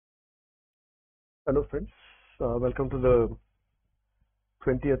Hello friends, welcome to the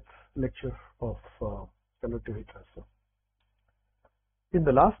 20th lecture of conductivity transfer. In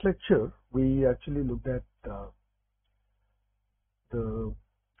the last lecture, we actually looked at the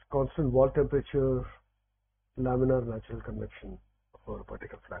constant wall temperature laminar natural convection for a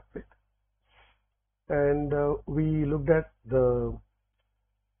particular flat plate, and we looked at the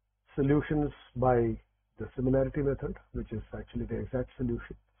solutions by the similarity method, which is actually the exact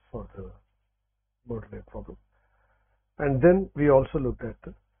solution for the Baudelaire problem. And then we also looked at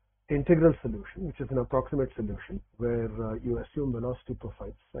the integral solution, which is an approximate solution where you assume velocity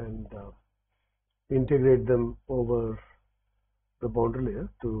profiles and integrate them over the boundary layer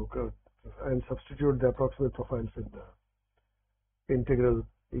and substitute the approximate profiles in the integral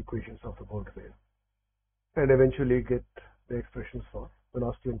equations of the boundary layer, and eventually get the expressions for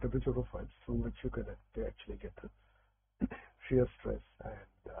velocity and temperature profiles from which you can actually get the shear stress and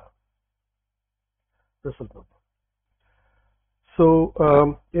result number.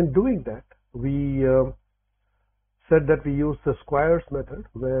 So in doing that, we said that we used the squares method,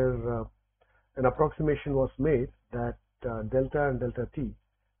 where an approximation was made that delta and delta t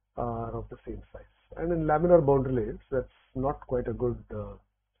are of the same size. And in laminar boundary layers, that's not quite a good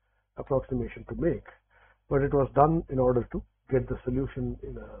approximation to make, but it was done in order to get the solution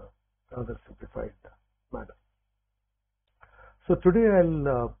in a rather simplified manner. So today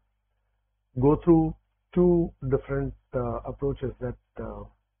I'll go through two different approaches that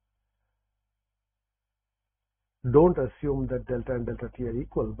don't assume that delta and delta t are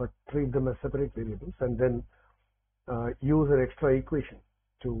equal, but treat them as separate variables, and then use an extra equation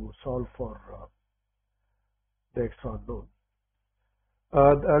to solve for the extra unknown.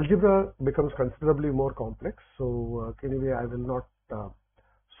 The algebra becomes considerably more complex, so anyway, I will not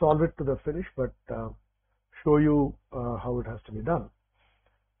solve it to the finish, but show you how it has to be done.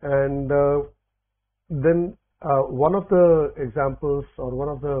 And then one of the examples, or one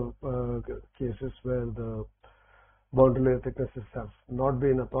of the cases where the boundary layer thicknesses have not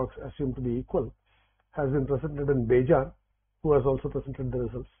been assumed to be equal, has been presented in Bejan, who has also presented the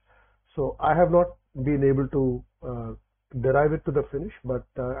results. So I have not been able to derive it to the finish, but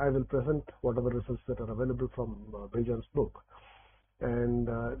I will present whatever results that are available from Bejan's book, and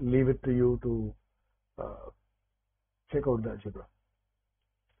leave it to you to check out the algebra.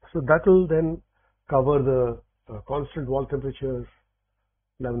 So that will then cover the constant wall temperature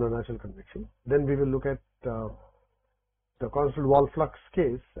laminar natural convection. Then we will look at the constant wall flux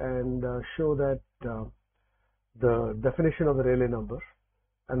case and show that the definition of the Rayleigh number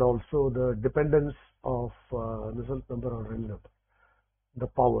and also the dependence of result number on Rayleigh number, the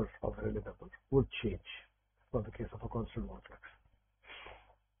power of Rayleigh number, would change for the case of a constant wall flux.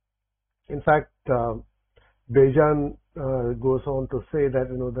 In fact, Bejan goes on to say that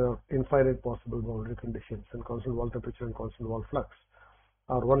there are infinite possible boundary conditions, and constant wall temperature and constant wall flux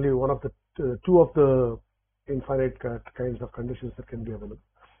are only one of the two of the infinite kinds of conditions that can be available,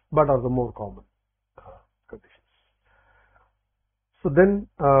 but are the more common conditions. So then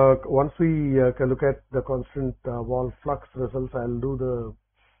once we can look at the constant wall flux results, I'll do the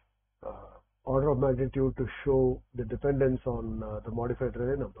order of magnitude to show the dependence on the modified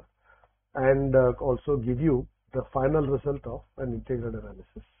Rayleigh number, and also give you the final result of an integral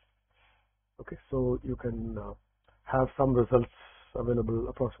analysis. Okay, so you can have some results available,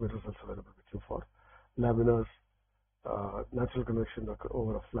 approximate results available with you for laminar natural convection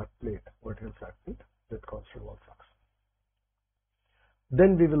over a flat plate, vertical flat plate with constant wall flux.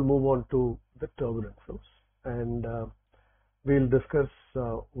 Then we will move on to the turbulent flows, and we'll discuss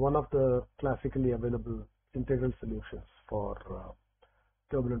one of the classically available integral solutions for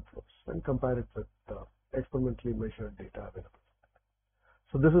turbulent flows and compare it with experimentally measured data available.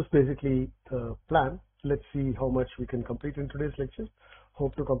 So this is basically the plan. Let's see how much we can complete in today's lecture.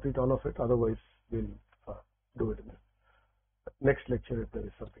 Hope to complete all of it. Otherwise, we'll do it in the next lecture if there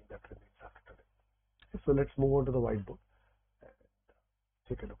is something that remains after today. Okay, so let's move on to the whiteboard and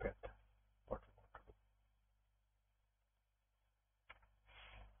take a look at what we want to do.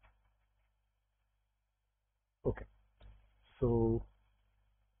 Okay, so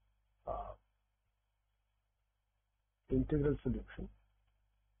integral solution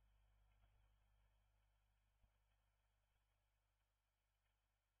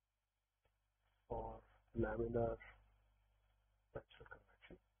for laminar natural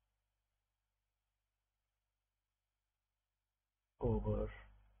convection over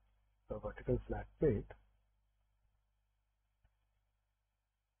a vertical flat plate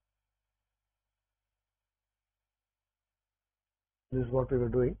This is what we were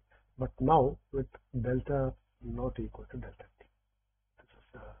doing, but now with delta not equal to delta t. This is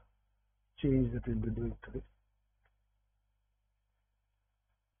a change that we'll be doing today.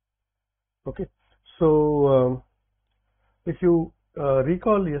 Okay, so if you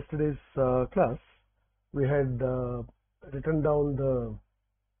recall yesterday's class, we had written down the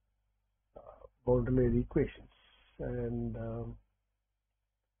boundary layer equations, and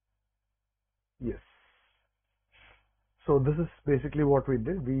yes, so this is basically what we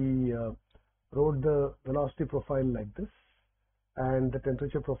did. We wrote the velocity profile like this and the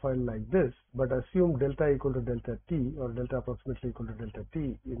temperature profile like this, but assume delta equal to delta t, or delta approximately equal to delta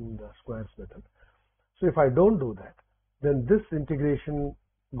t in the squares method. So if I don't do that, then this integration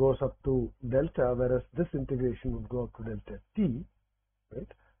goes up to delta, whereas this integration would go up to delta t, right?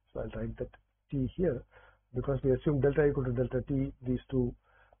 So I'll write that t here, because we assume delta equal to delta t, these two,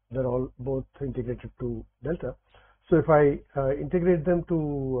 they're all both integrated to delta. So if I integrate them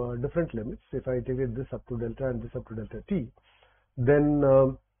to different limits, if I integrate this up to delta and this up to delta t, then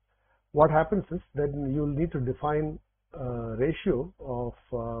what happens is then you'll need to define a ratio of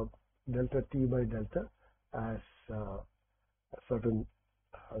delta t by delta as a certain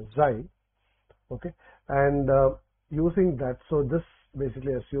xi, okay, and using that, so this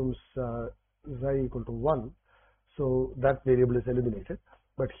basically assumes xi equal to 1, so that variable is eliminated,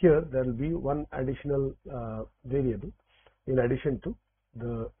 but here there will be one additional variable in addition to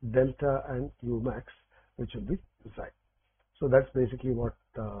the delta and u max, which will be xi. So that's basically what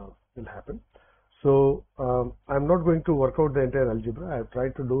will happen. So I'm not going to work out the entire algebra. I've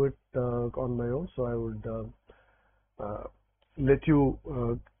tried to do it on my own, so I would let you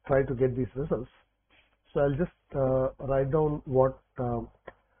try to get these results. So I'll just write down what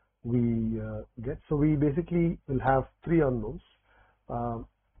we get. So we basically will have three unknowns.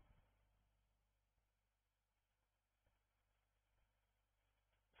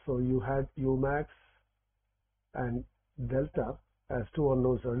 So you had u max and delta as two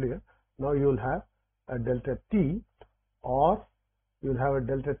unknowns earlier. Now you will have a delta t, or you will have a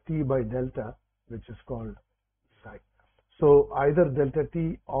delta t by delta, which is called xi. So either delta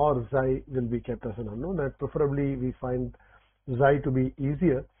t or xi will be kept as an unknown, and preferably we find xi to be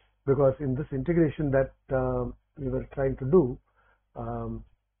easier, because in this integration that we were trying to do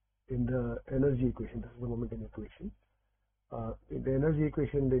in the energy equation, this is the momentum equation. In the energy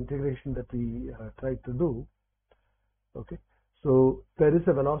equation, the integration that we tried to do, okay, so there is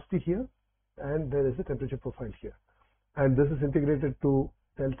a velocity here and there is a temperature profile here, and this is integrated to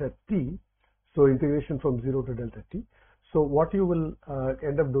delta t, so integration from 0 to delta t. So what you will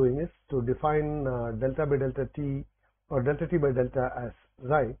end up doing is to define delta by delta t, or delta t by delta as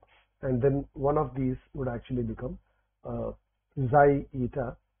xi, and then one of these would actually become xi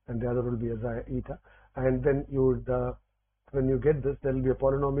eta, and the other will be a xi eta, and then you would when you get this, there will be a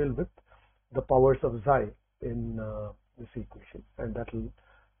polynomial with the powers of xi in this equation, and that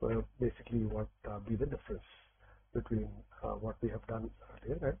will basically what be the difference between what we have done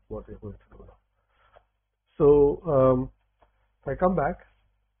earlier and what we are going to do now. So if I come back,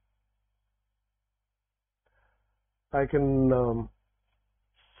 I can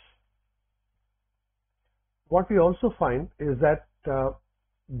what we also find is that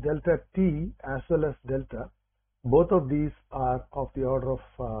delta t as well as delta, both of these are of the order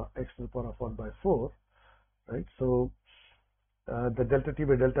of x to the power of 1 by 4, right? So the delta t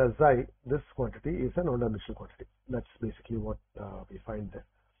by delta xi, this quantity is an one-dimensional quantity. That's basically what we find there.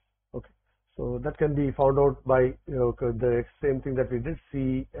 Okay, so that can be found out by the same thing that we did,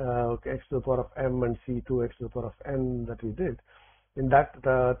 c x to the power of m and c 2 x to the power of n that we did. In that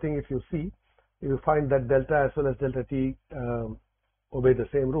thing, if you see, you find that delta as well as delta t obey the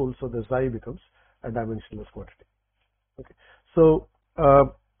same rule, so the xi becomes a dimensionless quantity. Okay, so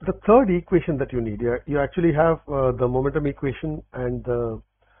the third equation that you need, you actually have the momentum equation and the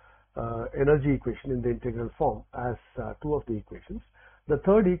energy equation in the integral form as two of the equations. The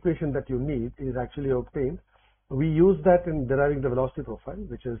third equation that you need is actually obtained. We use that in deriving the velocity profile,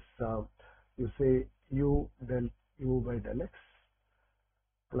 which is you say u del u by del x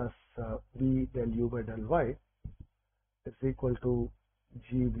plus v del u by del y is equal to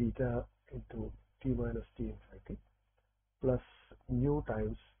g beta into t minus t infinity plus mu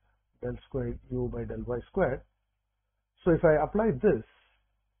times del squared u by del y squared. So if I apply this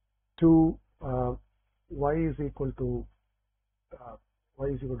to y is equal to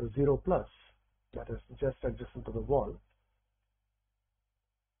 0 plus, that is just adjacent to the wall,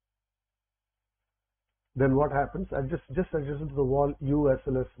 then what happens? Just adjacent to the wall, u as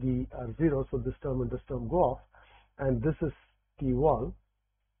well as v are 0, so this term and this term go off, and this is t wall.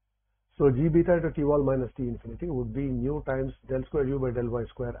 So g beta into t wall minus t infinity would be mu times del square u by del y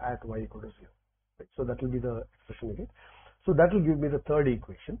square at y equal to 0. Right? So that will be the expression again. So that will give me the third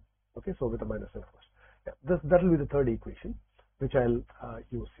equation. Okay, so with a minus n first. Yeah, that will be the third equation which I'll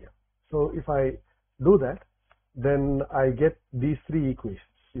use here. So if I do that, then I get these three equations.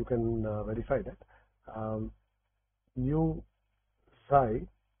 You can verify that. Mu psi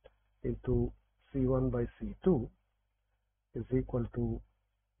into C1 by C2 is equal to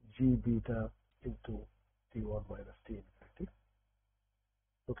G beta into T1 minus T infinity.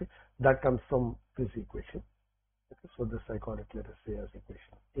 Okay, that comes from this equation. Okay, so this I call it, let us say, as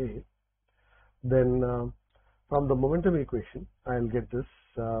equation A. Then from the momentum equation, I'll get this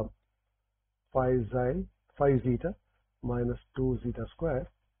phi zeta minus 2 zeta square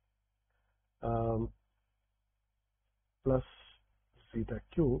plus zeta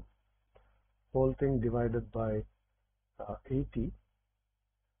cube, whole thing divided by 80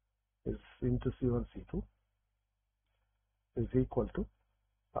 is into C1 C2 is equal to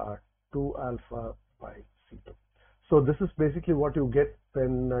 2 alpha by C2. So this is basically what you get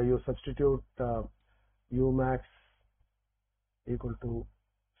when you substitute U max equal to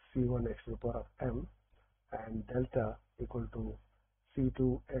C1 x to the power of m and delta equal to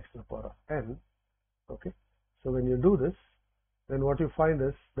C2 x to the power of n. Okay, so when you do this, then what you find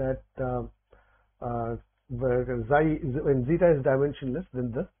is that when zeta is dimensionless,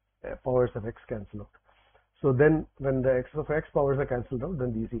 then the powers of x cancel out. So then when the x of x powers are cancelled out,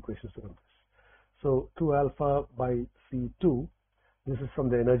 then these equations become this. So 2 alpha by C2, this is from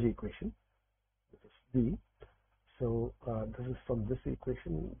the energy equation, this is B. So this is from this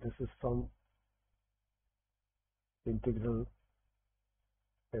equation, this is from integral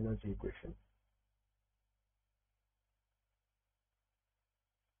energy equation.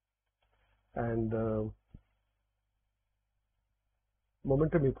 And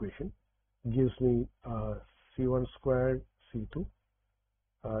momentum equation gives me C1 squared C2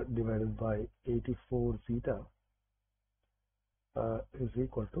 divided by 84 zeta is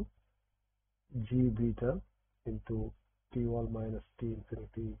equal to G beta into T1 minus T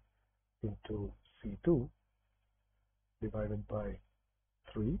infinity into C2 divided by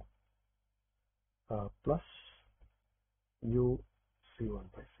 3 plus mu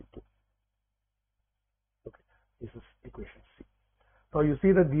C1 by C2. Okay, this is equation C. Now you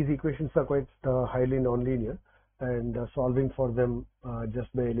see that these equations are quite highly nonlinear, and solving for them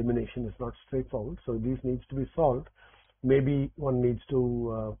just by elimination is not straightforward. So these needs to be solved. Maybe one needs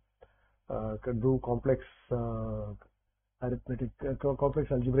to do complex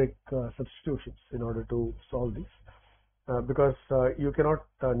complex algebraic substitutions in order to solve these. Because you cannot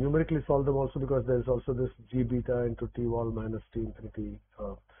numerically solve them also, because there is also this G beta into T wall minus T infinity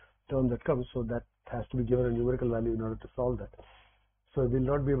term that comes, so that has to be given a numerical value in order to solve that. So we will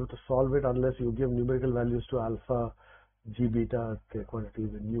not be able to solve it unless you give numerical values to alpha, G beta,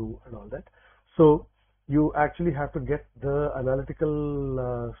 quantities and mu and all that. So you actually have to get the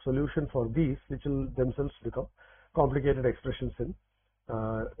analytical solution for these, which will themselves become complicated expressions in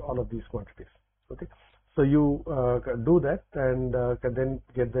all of these quantities. Okay, so you do that and can then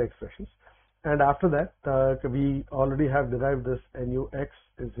get the expressions. And after that, we already have derived this nu x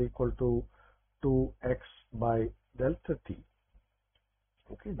is equal to 2x by delta t.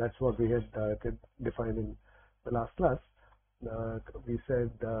 Okay, that's what we had defined in the last class. We said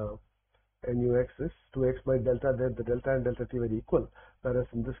nu x is 2x by delta, then the delta and delta t were equal, whereas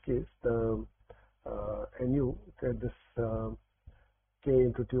in this case the nu, this k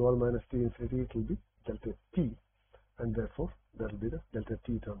into t1 minus t infinity, it will be delta t, and therefore there will be the delta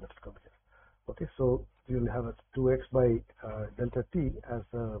t term that will come here. Okay, so you will have a 2x by delta t as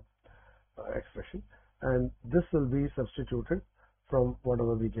a expression, and this will be substituted from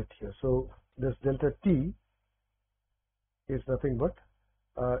whatever we get here. So this delta t is nothing but,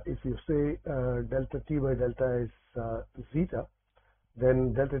 if you say delta t by delta is zeta,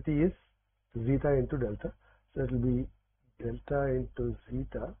 then delta t is zeta into delta. So it will be delta into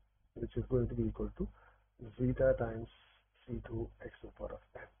zeta, which is going to be equal to zeta times C2 x to the power of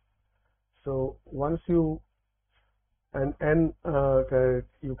n. So once you, and n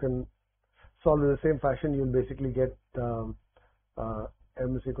you can solve in the same fashion, you will basically get m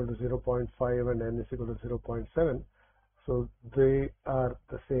is equal to 0.5 and n is equal to 0.7. So they are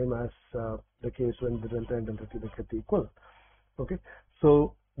the same as the case when the delta and delta t get equal. Okay,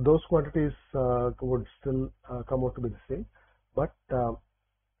 so those quantities would still come out to be the same, but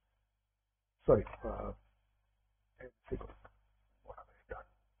sorry, what have I done?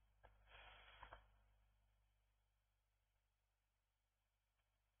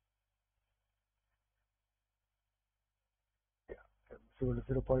 Yeah, m is equal to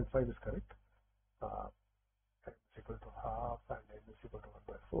 0.5 is correct. M is equal to half and n is equal to 1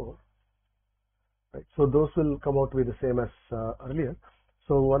 by 4. Right, so those will come out to be the same as earlier.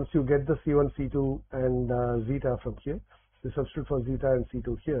 So once you get the C1, C2 and zeta from here, you substitute for zeta and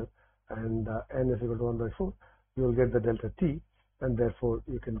C2 here, and n is equal to 1 by 4, you will get the delta t, and therefore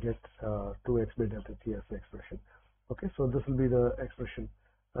you can get 2x by delta t as the expression. Okay, so this will be the expression,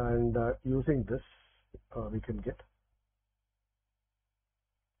 and using this we can get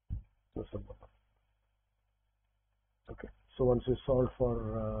this number. Okay, so once you solve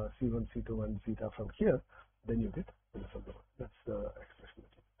for C1, C2 and zeta from here, then you get this number. That's the expression.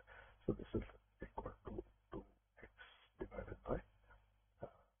 So this is equal to 2x divided by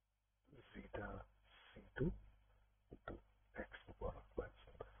zeta C2 into x to the power of minus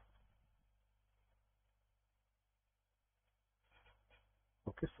 1.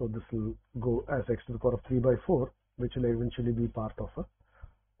 Okay, so this will go as x to the power of 3 by 4, which will eventually be part of a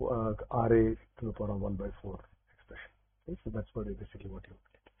RA to the power of 1 by 4 expression. Okay, so that's basically what you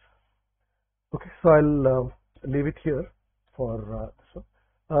get. Okay, so I'll leave it here for this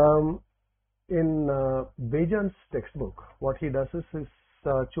one. In Bejan's textbook, what he does is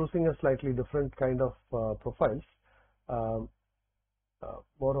choosing a slightly different kind of profiles,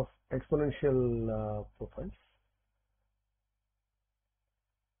 more of exponential profiles,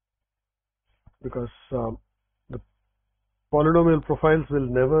 because the polynomial profiles will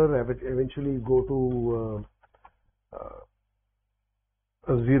never eventually go to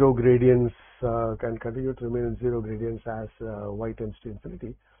zero gradients, can continue to remain in zero gradients as y tends to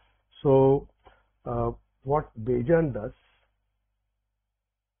infinity. So what Bejan does,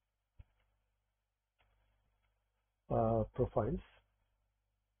 profiles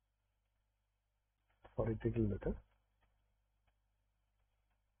for integral method.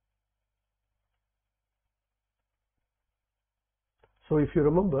 So if you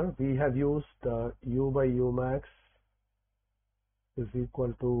remember, we have used u by u max is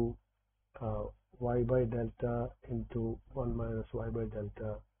equal to y by delta into 1 minus y by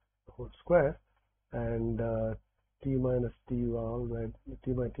delta whole square, and t minus t all by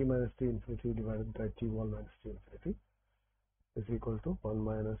t minus t infinity divided by t 1 minus t infinity is equal to 1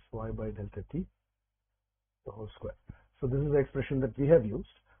 minus y by delta t the whole square. So this is the expression that we have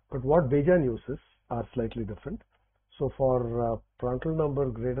used, but what Bejan uses are slightly different. So for Prandtl number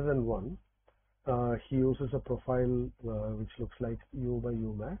greater than 1, he uses a profile which looks like u by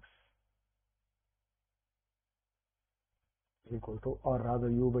u max is equal to, or rather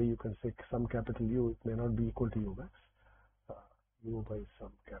u by, you can say some capital U, it may not be equal to u max, u by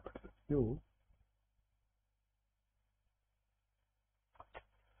some capital U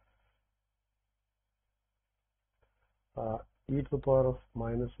e to the power of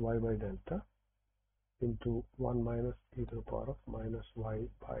minus y by delta into 1 minus e to the power of minus y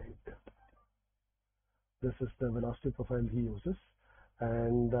by delta. This is the velocity profile he uses,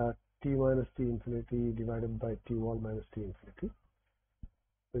 and t minus t infinity divided by t 1 minus t infinity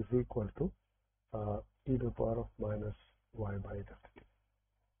is equal to e to the power of minus y by delta t.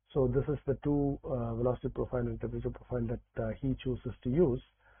 So this is the two velocity profile and temperature profile that he chooses to use,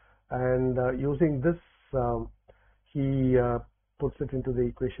 and using this he puts it into the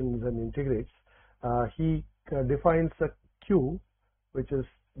equations and integrates. He defines a q which is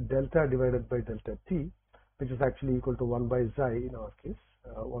delta divided by delta t, which is actually equal to 1 by xi in our case,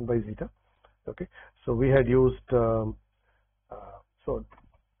 1 by zeta. Okay, so we had used so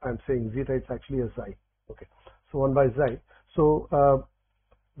I'm saying zeta, it's actually a xi. Okay, so 1 by xi. So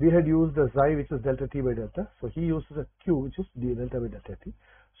we had used a xi which is delta t by delta, so he uses a q which is d delta by delta t.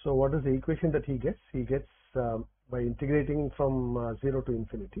 So what is the equation that he gets? He gets by integrating from 0 to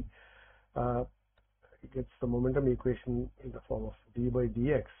infinity, he gets the momentum equation in the form of d by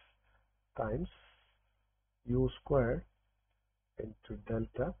dx times u squared into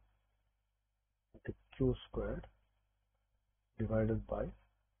delta into q squared divided by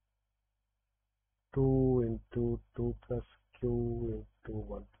 2 into 2 plus q into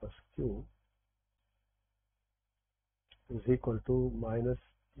 1 plus q is equal to minus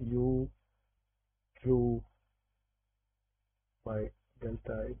u q by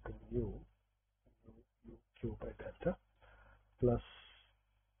delta into mu q by delta plus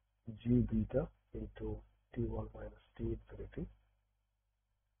g beta into t1 minus t infinity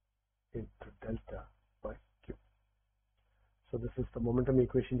into delta by q. So this is the momentum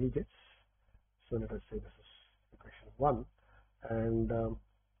equation he gets. So let us say this is equation 1, and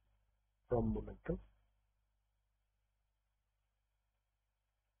from momentum,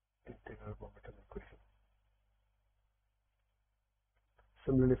 integral momentum equation.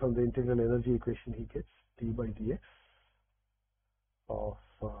 Similarly, from the integral energy equation, he gets d by dx of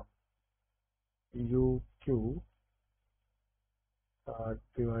uq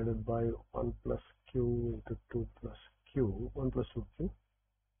divided by 1 plus q into 2 plus q, 1 plus 2q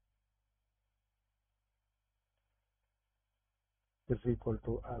is equal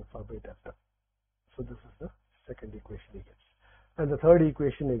to alpha by delta. So this is the second equation he gets. And the third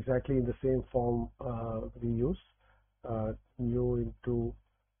equation, exactly in the same form, we use mu into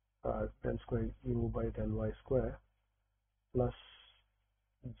del square u by del y square plus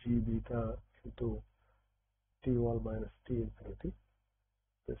g beta into t wall minus t infinity.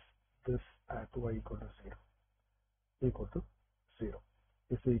 This at y equal to 0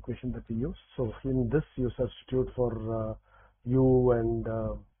 is the equation that we use. So in this you substitute for u and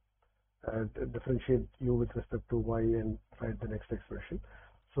differentiate u with respect to y and write the next expression.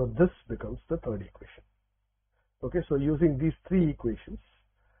 So this becomes the third equation. Okay, so using these three equations,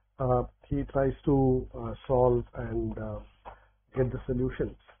 he tries to solve and get the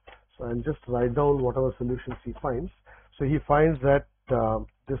solutions. So I'll just write down whatever solutions he finds. So he finds that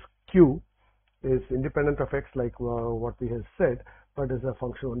this q is independent of x, like what we have said, but is a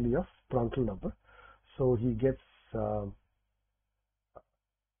function only of Prandtl number. So he gets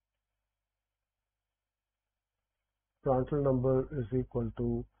Prandtl number is equal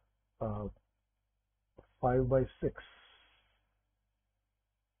to 5 by 6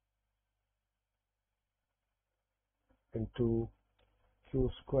 into q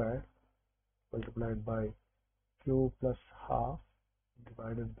square multiplied by q plus half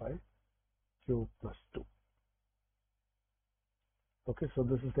divided by q plus 2. Okay, so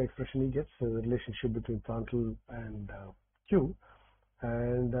this is the expression he gets, the relationship between Prandtl and q,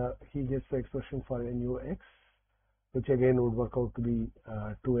 and he gets the expression for nux, which again would work out to be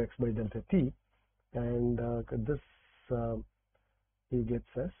 2x by delta t, and this he gets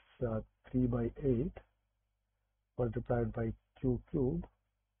as 3 by 8 multiplied by q cube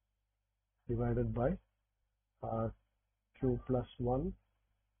divided by q plus 1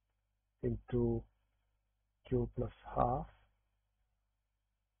 into q plus half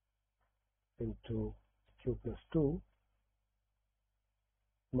into q plus 2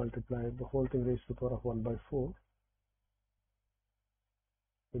 multiplied the whole thing raised to the power of 1 by 4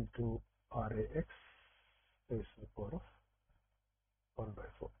 into rax raised to the power of 1 by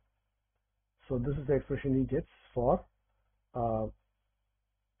 4. So this is the expression he gets for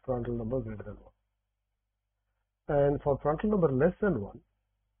Prandtl number greater than 1. And for Prandtl number less than 1,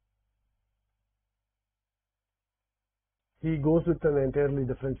 he goes with an entirely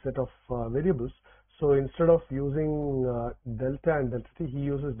different set of variables. So instead of using delta and delta t, he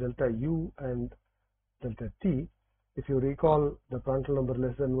uses delta u and delta t. If you recall the Prandtl number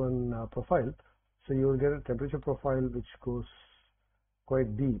less than 1 profile, so you will get a temperature profile which goes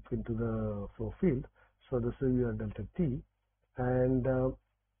quite deep into the flow field. So this is your delta t, and the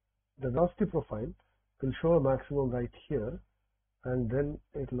velocity profile will show a maximum right here, and then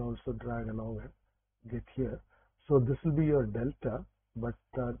it will also drag along and get here. So this will be your delta, but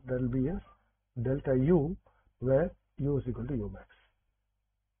there will be a delta u where u is equal to u max.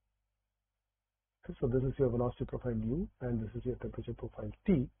 Okay, so this is your velocity profile u, and this is your temperature profile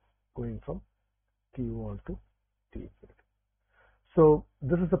t, going from t wall to t infinity. So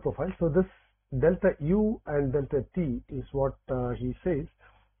this is the profile. So this delta u and delta t is what he says,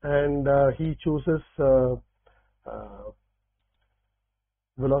 and he chooses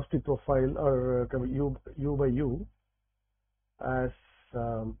velocity profile or u by u as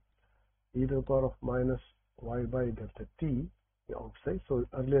e to the power of minus y by delta t outside. So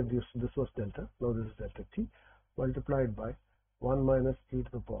earlier this was delta, now this is delta t, multiplied by 1 minus e to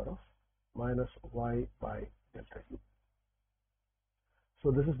the power of minus y by delta u.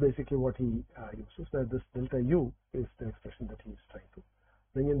 So this is basically what he uses, that this delta u is the expression that he is trying to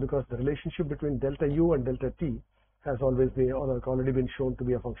bring in, because the relationship between delta u and delta t has always been, or already been shown to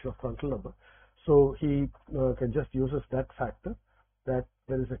be a function of Prandtl number. So he can just uses that factor, that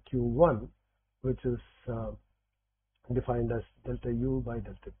there is a q1 which is defined as delta u by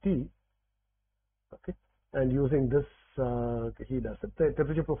delta t. Okay, and using this he does it. The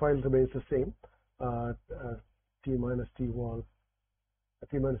temperature profile remains the same, t minus t wall,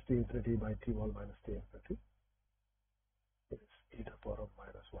 t minus t infinity by t wall minus t infinity is e to the power of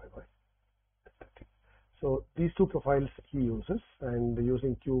minus y by delta t. So these two profiles he uses, and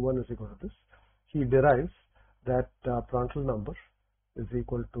using q1 is equal to this, he derives that Prandtl number is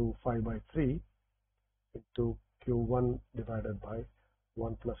equal to 5 by 3 into q1 divided by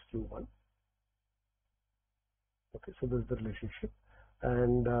 1 plus q1. Okay, so this is the relationship,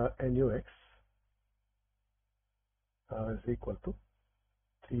 and nux is equal to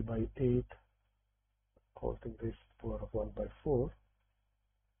 3 by 8 whole thing raised to the power of 1 by 4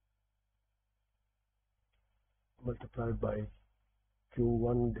 multiplied by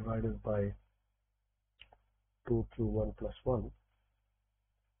q1 divided by 2q1 plus 1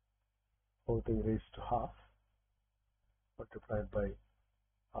 whole thing raised to half multiplied by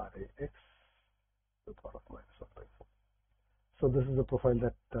RAX to the power of minus 1 by 4. So this is the profile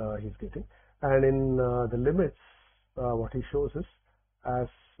that he's getting, and in the limits, what he shows is as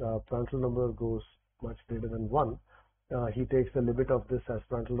Prandtl number goes much greater than 1, he takes the limit of this as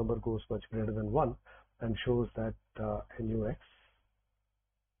Prandtl number goes much greater than 1 and shows that NUX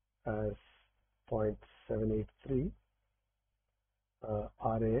as 0.783,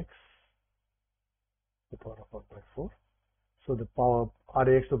 RAX to the power of 1 by 4. So the power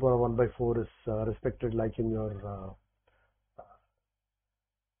RAX to the power of 1 by 4 is respected like in your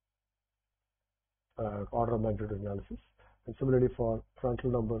order of magnitude analysis. And similarly for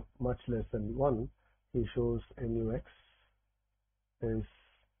Prandtl number much less than 1, he shows NUX is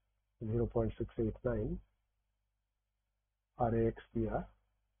 0.689 RAX PR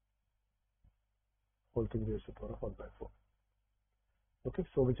whole thing raised to the power of 1 by 4. Okay,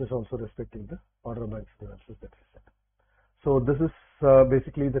 so which is also respecting the order of magnitude analysis that we said. So this is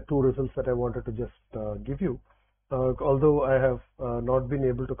basically the two results that I wanted to just give you. Although I have not been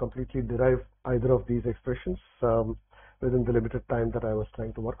able to completely derive either of these expressions within the limited time that I was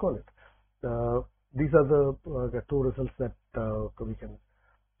trying to work on it. These are the two results that we can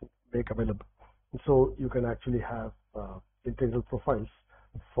make available. So you can actually have integral profiles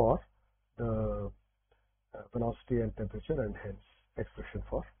for the velocity and temperature, and hence expression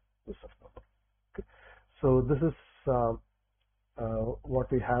for Nusselt number. Okay. So this is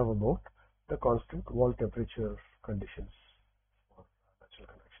what we have about the constant wall temperature conditions for natural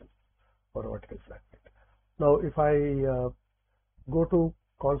convection or vertical flat plate. Now, if I go to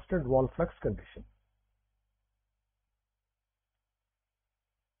constant wall flux condition,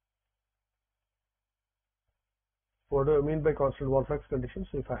 what do I mean by constant wall flux condition?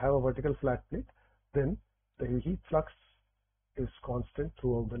 So if I have a vertical flat plate, then the heat flux is constant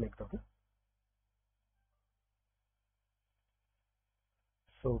throughout the length of the.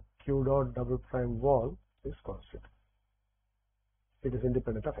 So Q dot double prime wall is constant. It is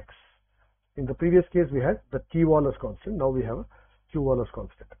independent of X. In the previous case, we had the T wall as constant. Now we have a Q wall as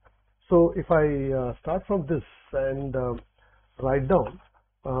constant. So if I start from this and write down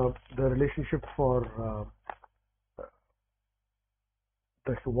the relationship for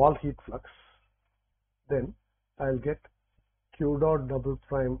the wall heat flux, then I'll get Q dot double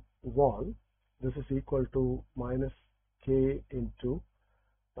prime wall. This is equal to minus K into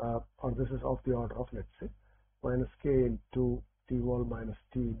or this is of the order of, let's say, minus K into T wall minus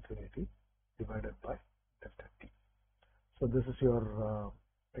T infinity divided by delta T. So this is your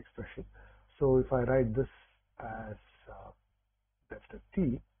expression. So if I write this as delta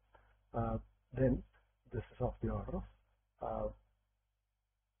T, then this is of the order of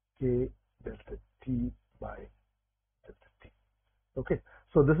K delta T by delta T. Okay,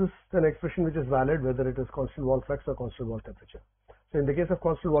 so this is an expression which is valid whether it is constant wall flux or constant wall temperature. So in the case of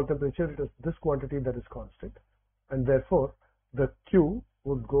constant wall temperature, it is this quantity that is constant, and therefore the Q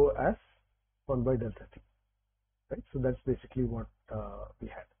would go as 1 by delta T. Right? So that's basically what we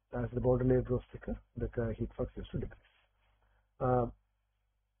had. As the boundary layer grows thicker, the heat flux used to decrease.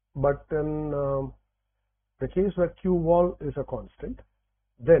 But in the case where Q wall is a constant,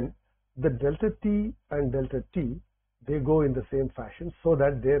 then the delta T and delta T, they go in the same fashion so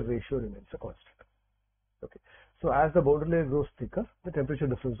that their ratio remains a constant. Okay. So as the boundary layer grows thicker, the temperature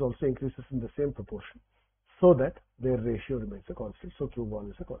difference also increases in the same proportion so that their ratio remains a constant. So Q wall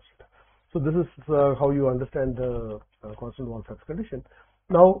is a constant. So this is how you understand the constant wall flux condition.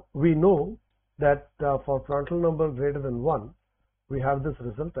 Now we know that for Prandtl number greater than 1, we have this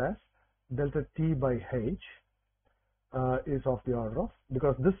result as delta T by H is of the order of,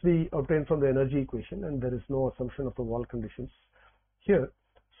 because this we obtained from the energy equation and there is no assumption of the wall conditions here.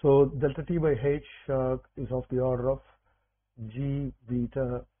 So delta T by H is of the order of G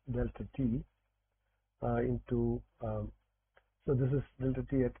beta delta T into, so this is delta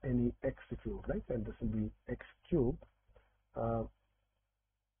T at any X if you would like, and this will be X cube.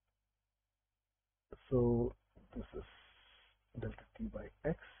 So this is delta T by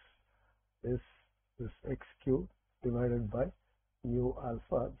X is this X cube divided by mu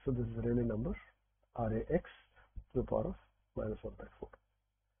alpha. So this is the Rayleigh number, RAX to the power of minus 1 by 4.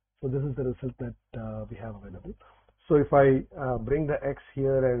 So this is the result that we have available. So if I bring the X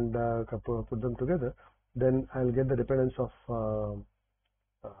here and put them together, then I'll get the dependence of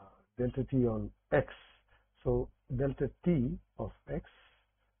delta T on X. So delta T of X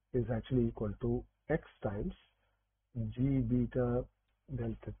is actually equal to X times G beta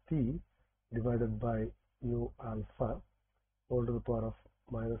delta T divided by mu alpha whole to the power of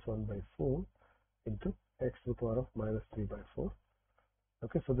minus 1 by 4 into X to the power of minus 3 by 4.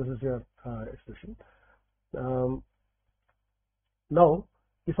 Okay, so this is your expression. Now,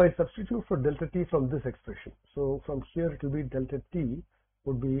 if I substitute for delta t from this expression, so from here it will be delta t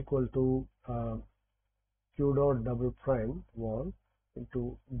would be equal to q dot double prime wall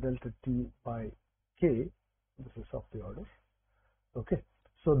into delta t by k. This is of the order. Okay,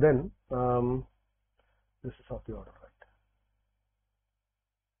 so then this is of the order, right?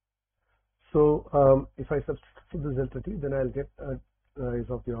 So if I substitute this delta t, then I'll get is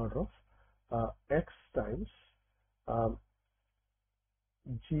of the order of x times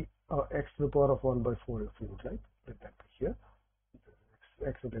g x to the power of 1 by 4, if you would like. Let that be here.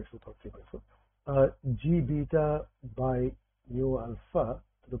 X into x to the power of 3 by 4. G beta by mu alpha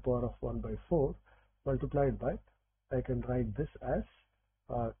to the power of 1 by 4 multiplied by, I can write this as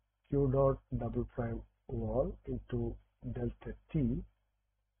q dot double prime wall into delta t,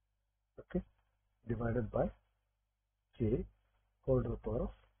 okay, divided by k whole to the power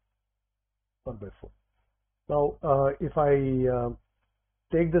of 1 by 4. Now, if I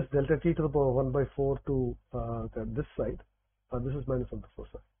take this delta t to the power of 1 by 4 to this side, this is minus 1 by 4,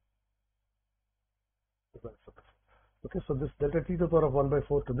 sir. Okay, so this delta t to the power of 1 by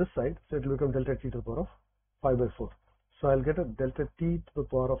 4 to this side, so it will become delta t to the power of 5 by 4. So I'll get a delta t to the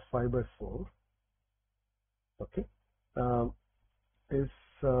power of 5 by 4, okay, is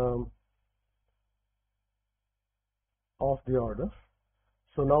of the order.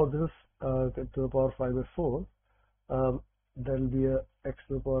 So now this is to the power of 5 by 4. There will be a x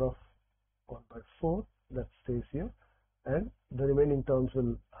to the power of 1 by 4 that stays here, and the remaining terms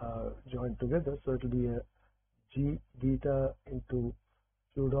will join together. So it will be a g beta into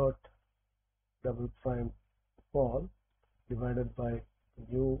q dot double prime wall divided by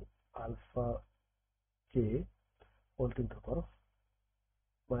mu alpha k whole to the power of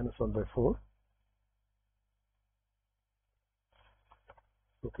minus 1 by 4.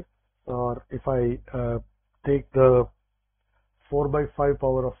 Okay, or if I take the 4 by 5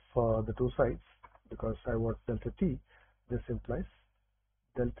 power of the two sides, because I want delta t, this implies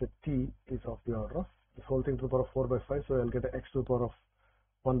delta t is of the order of this whole thing to the power of 4 by 5, so I'll get an x to the power of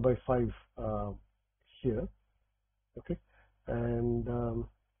 1 by 5 here, okay, and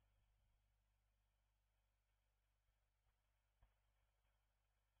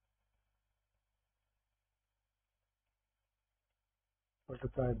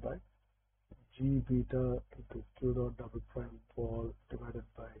multiplied by g beta into q dot double prime wall divided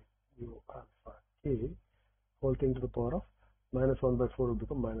by mu alpha k whole thing to the power of minus 1 by 4 will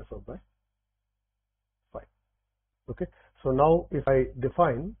become minus 1 by 5. Okay, so now if I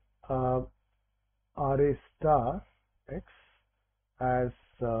define RA star x as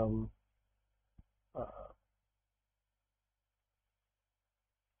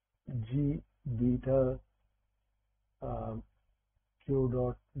g beta q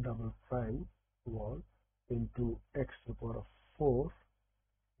dot double prime wall into x to the power of 4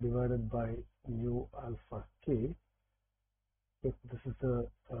 divided by mu alpha k. If this is the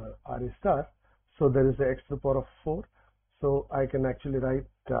RA star, so there is the x to the power of 4. So I can actually write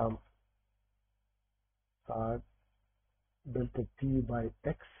delta t by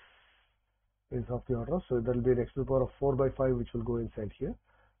x is of the order of, so there will be an x to the power of 4 by 5 which will go inside here,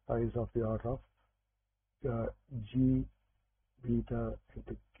 is of the order of g beta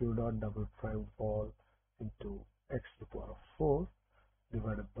into q dot double prime wall into x to the power of 4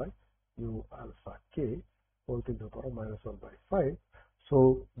 divided by mu alpha k whole to the power of minus 1 by 5.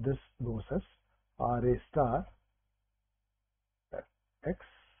 So this goes as RA star at x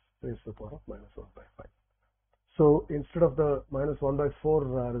raised to the power of minus 1 by 5. So instead of the minus 1 by 4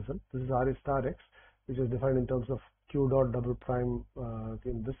 result, this is RA star x, which is defined in terms of q dot double prime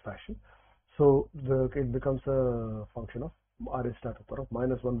in this fashion. So it becomes a function of RA star to the power of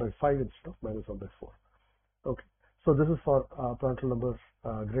minus 1 by 5 instead of minus 1 by 4. Okay, so this is for Prandtl number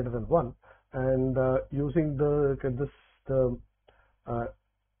greater than 1, and using the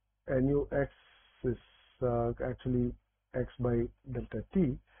nu x is actually x by delta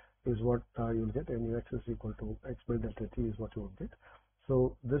t is what you will get. Nu x is equal to x by delta t is what you will get.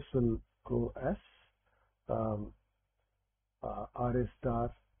 So this will go as RA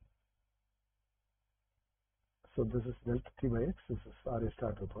star. So this is delta t by x. This is RA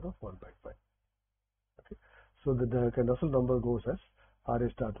star to the power of 1 by 5. Okay. So the Russell number goes as RA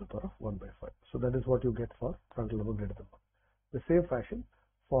star to the power of 1 by 5. So that is what you get for Prandtl number greater than 1. The same fashion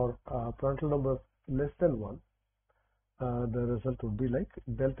for Prandtl number less than 1, the result would be like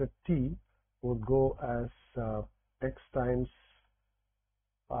delta t would go as x times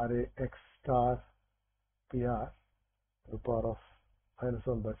RA x star PR to the power of minus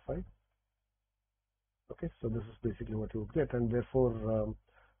 1 by 5. Okay, so this is basically what you would get, and therefore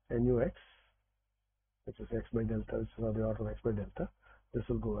nu x which is x by delta, which is of the order of x by delta. This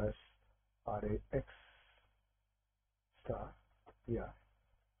will go as Ra x star PR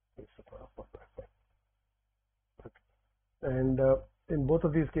is the power of 1 by 5. Okay. And in both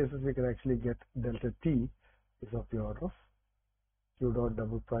of these cases, we can actually get delta t is of the order of q dot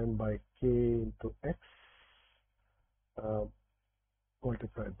double prime by k into x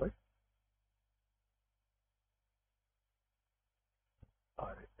multiplied by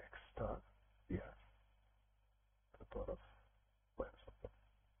Ra x star PR to the power of minus 1.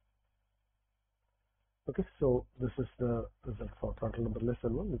 Okay, so this is the result for Prandtl number less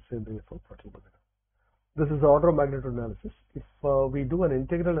than 1. It's same way for Prandtl number greater. This is the order of magnitude analysis. If we do an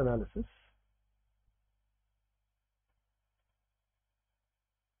integral analysis,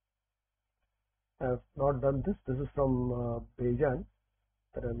 I have not done this. This is from Bejan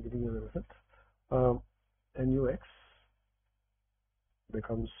that I am giving you the result. NUX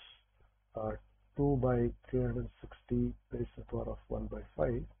becomes 2 by 360 raised to the power of 1 by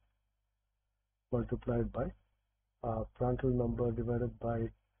 5 multiplied by Prandtl number divided by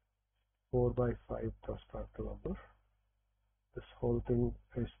 4 by 5 plus Prandtl number. This whole thing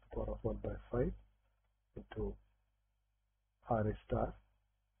raised to the power of 1 by 5 into Ra star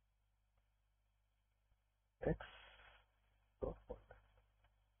x dot 1.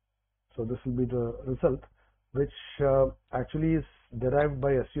 So this will be the result, which actually is derived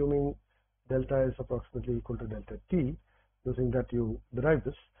by assuming delta is approximately equal to delta t. Using that, you derive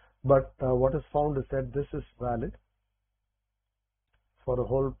this. But what is found is that this is valid for a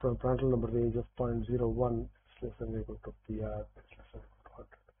whole Prandtl number range of 0.01 is less than or equal to PR is less than or equal to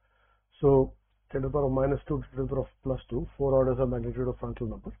 100. So 10 to the power of minus 2 to 10 to the power of plus 2, 4 orders of magnitude of Prandtl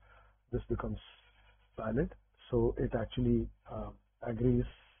number. This becomes valid. So it actually agrees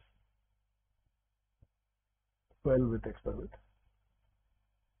well with experiment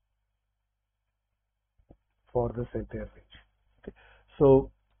for this entire range. Okay.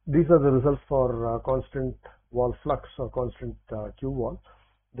 So these are the results for constant wall flux or constant Q wall.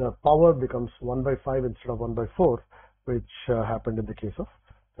 The power becomes 1 by 5 instead of 1 by 4, which happened in the case of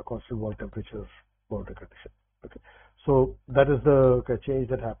the constant wall temperature boundary condition. Okay. So that is the change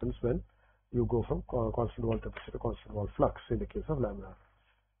that happens when you go from constant wall temperature to constant wall flux in the case of laminar.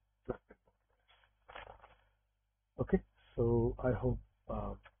 Okay, so I hope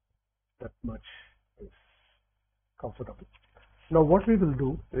that much is comfortable. Now what we will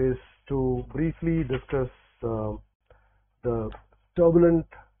do is to briefly discuss the turbulent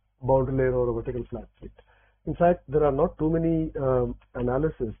boundary layer or a vertical flat plate. In fact, there are not too many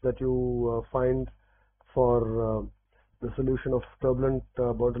analyses that you find for the solution of turbulent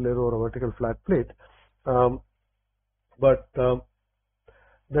boundary layer or a vertical flat plate, but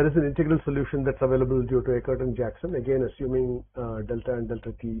there is an integral solution that's available due to Eckert and Jackson, again assuming delta and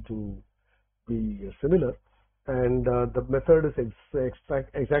delta t to be similar, and the method is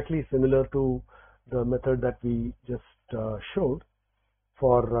exactly similar to the method that we just showed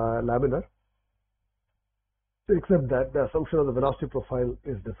for laminar, except that the assumption of the velocity profile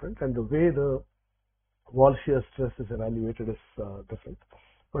is different and the way the wall shear stress is evaluated is different.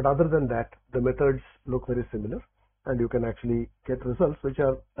 But other than that, the methods look very similar, and you can actually get results which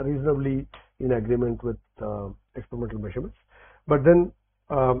are reasonably in agreement with experimental measurements. But then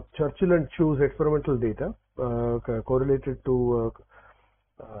Churchill and Chu's experimental data correlated to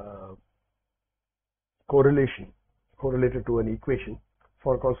an equation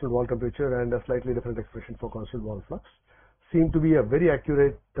for constant wall temperature and a slightly different expression for constant wall flux seem to be a very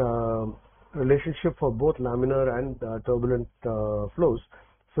accurate relationship for both laminar and turbulent flows.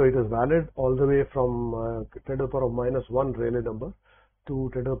 So it is valid all the way from 10 to the power of minus 1 Rayleigh number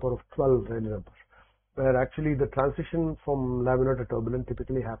to 10 to the power of 12 Rayleigh number, where actually the transition from laminar to turbulent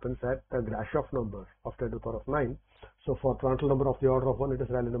typically happens at a Grashof number of 10 to the power of 9. So for Prandtl number of the order of 1, it is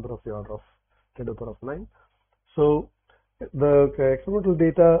Rayleigh number of the order of 10 to the power of 9. So the experimental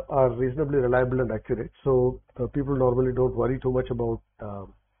data are reasonably reliable and accurate. So people normally don't worry too much about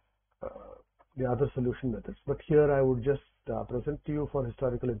the other solution methods. But here I would just present to you for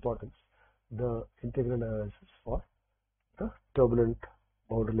historical importance the integral analysis for the turbulent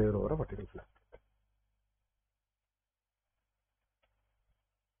boundary layer over a vertical flat.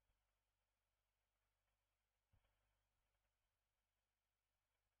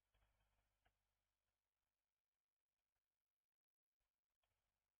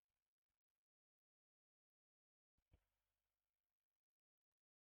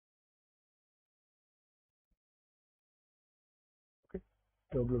 Okay,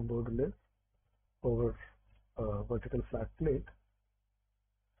 turbulent boundary layer over a vertical flat plate.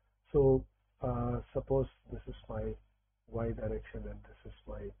 So suppose this is my y direction and this is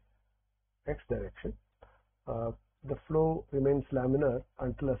my x direction. the flow remains laminar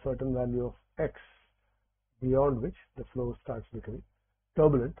until a certain value of x, beyond which the flow starts becoming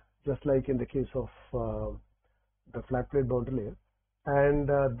turbulent, just like in the case of the flat plate boundary layer. And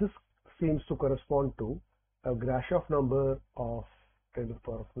this seems to correspond to a Grashof number of 10 to the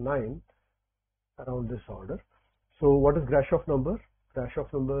power of 9 around this order. So what is Grashof number?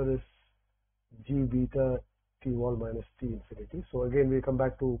 Grashof number is G beta T wall minus T infinity. So again, we come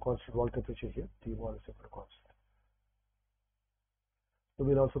back to constant wall temperature here. T wall is equal to constant. So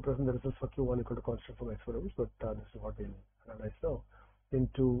we'll also present the results for Q1 equal to constant from x variables, but this is what we'll analyze now,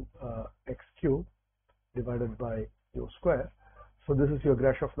 into x cube divided by u square. So this is your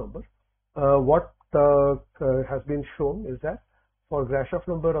Grashof number. What has been shown is that for Grashof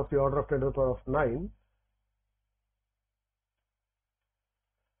number of the order of 10 to the power of 9,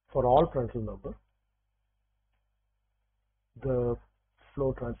 for all Prandtl number, the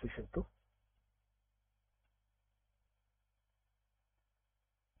flow transition to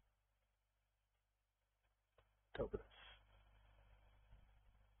turbulence.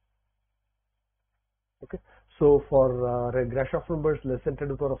 Okay, so for Grashof numbers less than 10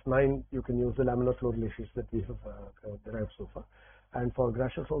 to the power of 9, you can use the laminar flow relations that we have derived so far, and for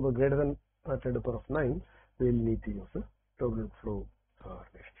Grashof number greater than 10 to the power of 9, we will need to use the turbulent flow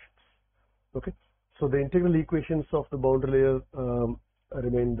relationships. Okay, so the integral equations of the boundary layer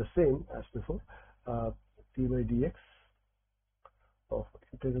remain the same as before. T by dx of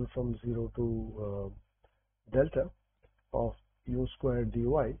integral from 0 to delta of u squared dy,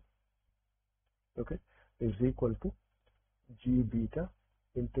 okay, is equal to G beta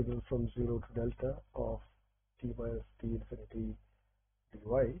integral from 0 to delta of T minus T infinity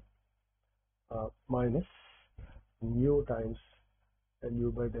dy minus mu times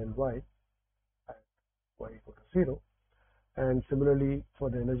lu by del y at y equal to 0. And similarly for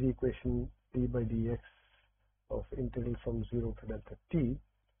the energy equation, d by dx of integral from 0 to delta t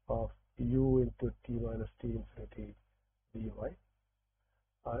of u into t minus t infinity dy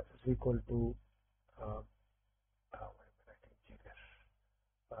is equal to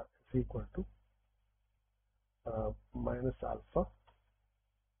is equal to minus alpha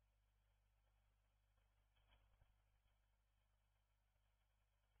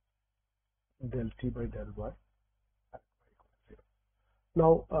del t by del y at y equal to 0.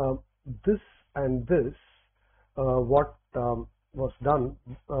 Now this and this, what was done,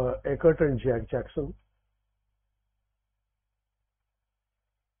 Eckert and Jackson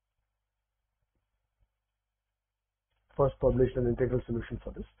first published an integral solution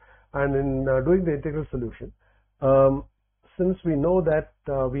for this, and in doing the integral solution, since we know that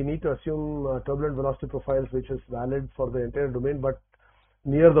we need to assume turbulent velocity profiles which is valid for the entire domain, but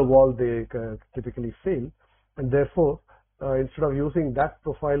near the wall they typically fail, and therefore instead of using that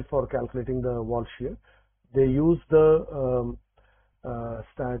profile for calculating the wall shear, they use the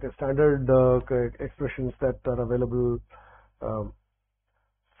standard expressions that are available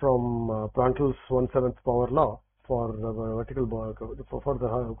from Prandtl's 1/7 power law for the vertical for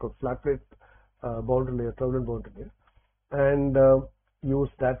the flat plate boundary layer, turbulent boundary layer, and use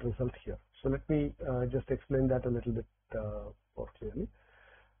that result here. So let me just explain that a little bit more clearly.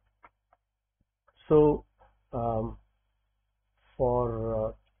 So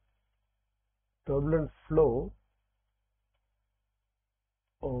for turbulent flow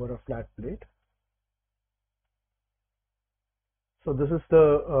over a flat plate, so this is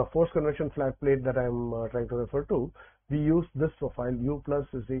the force convection flat plate that I am trying to refer to. We use this profile, u plus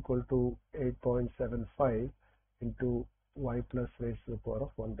is equal to 8.75 into y plus raised to the power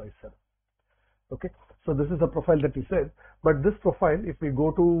of 1 by 7. Okay, so this is the profile that we said, but this profile, if we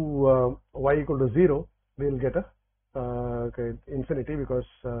go to y equal to 0, we will get a infinity, because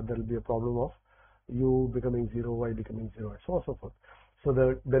there will be a problem of u becoming 0, y becoming 0, and so on and so forth. So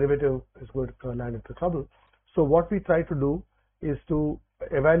the derivative is going to land into trouble. So what we try to do is to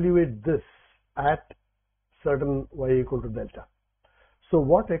evaluate this at certain y equal to delta. So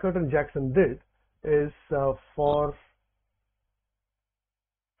what Eckert and Jackson did is for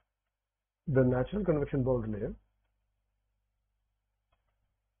the natural convection boundary layer,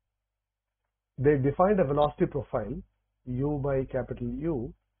 they defined a velocity profile u by capital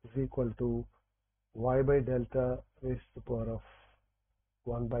U is equal to y by delta raised to the power of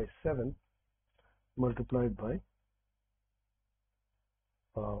 1 by 7 multiplied by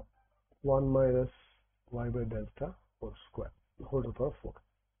 1 minus y by delta whole square whole to the power 4.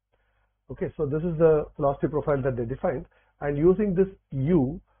 Okay, so this is the velocity profile that they defined, and using this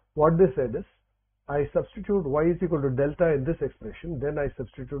u, what they said is, I substitute y is equal to delta in this expression, then I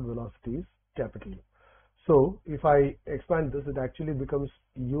substitute velocities capital U. So if I expand this, it actually becomes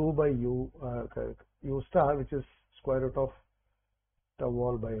u by u, u star, which is square root of tau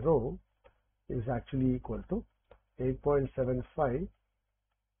wall by rho, is actually equal to 8.75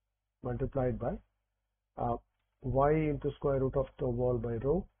 multiplied by y into square root of tau wall by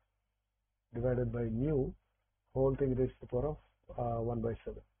rho divided by mu whole thing raised to the power of 1 by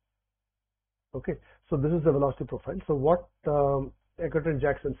 7. Okay, so this is the velocity profile. So what Eckert and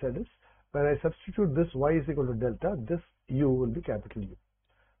Jackson said is, when I substitute this y is equal to delta, this u will be capital U.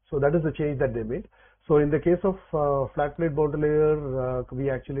 So that is the change that they made. So in the case of flat plate boundary layer, we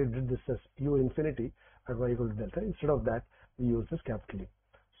actually did this as u infinity at y equal to delta. Instead of that, we use this capital U.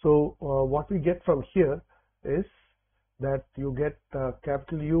 So what we get from here is that you get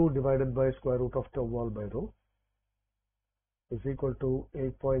capital U divided by square root of tau wall by rho is equal to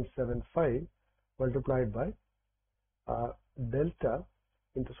 8.75 multiplied by delta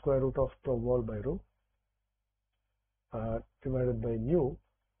into square root of tau wall by rho divided by mu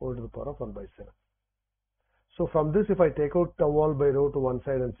whole to the power of 1 by 7. So from this, if I take out tau wall by rho to one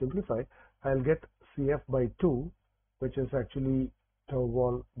side and simplify, I'll get Cf by 2, which is actually tau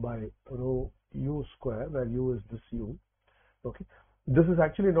wall by rho u square, where u is this u. Okay, this is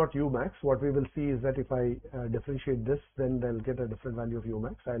actually not u max. What we will see is that if I differentiate this, then I'll get a different value of u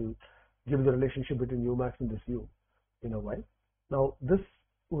max. I'll give the relationship between u max and this u in a while. Now this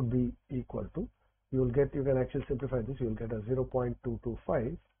would be equal to, you can actually simplify this, you will get a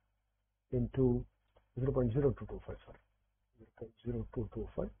 0.225 into 0.0225, sorry,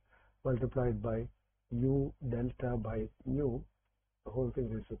 0.0225 multiplied by u delta by mu, the whole thing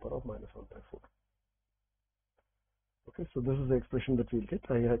raised to the power of minus 1 by 4. Okay, so this is the expression that we'll get.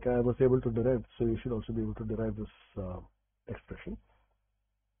 I was able to derive, so you should also be able to derive this expression.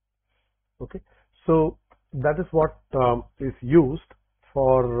 Okay, so that is what is used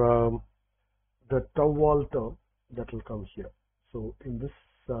for the tau wall term that will come here. So in this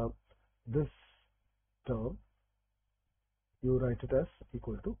this term, you write it as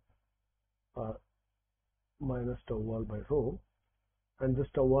equal to minus tau wall by rho, and this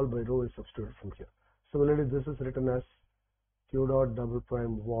tau wall by rho is substituted from here. Similarly, this is written as q dot double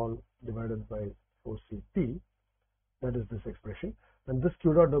prime wall divided by rho Cp, that is this expression, and this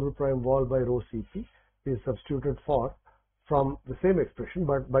q dot double prime wall by rho Cp is substituted for from the same expression,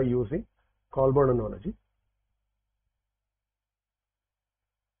 but by using Colburn analogy.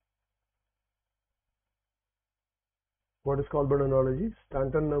 What is Colburn analogy?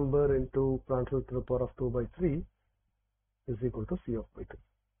 Stanton number into Prandtl to the power of 2 by 3 is equal to Cf by 2,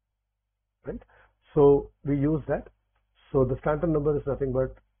 right? So we use that. So the Stanton number is nothing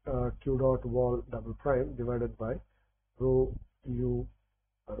but q dot wall double prime divided by rho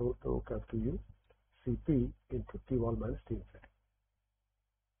capital U Cp into T wall minus T infinity.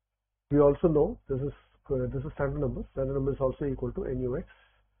 We also know this is Stanton number. Stanton number is also equal to NUX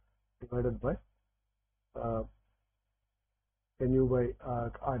divided by NU by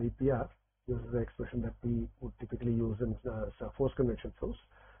REPR. This is the expression that we would typically use in force convection flows.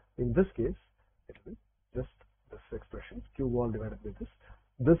 In this case, it will be just this expression, Q wall divided by this.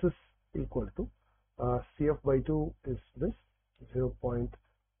 This is equal to Cf by 2 is this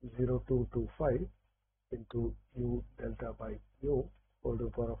 0.0225 into U delta by mu whole to the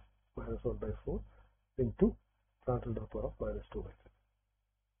power of minus 1 by 4 into Prandtl to the power of minus 2 by 3.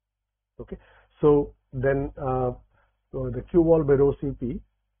 Okay, so then the Q wall by rho Cp,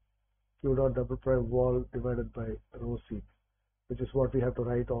 Q dot double prime wall divided by rho Cp, which is what we have to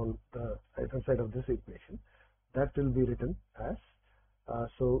write on the right hand side of this equation, that will be written as,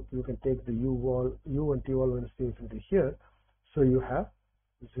 so you can take the U and T wall minus T infinity here, so you have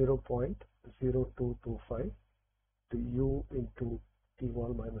 0.0225 to U into T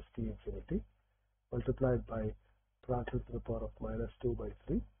wall minus T infinity multiplied by Prandtl to the power of minus 2 by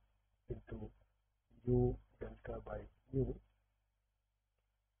 3 into U delta by mu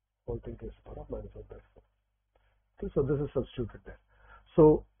whole thing to the power of minus 1 by 4. Okay, so this is substituted there.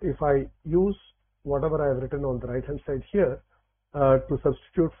 So if I use whatever I have written on the right hand side here to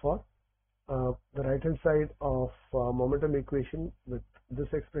substitute for the right hand side of momentum equation with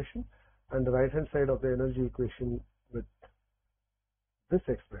this expression and the right hand side of the energy equation with this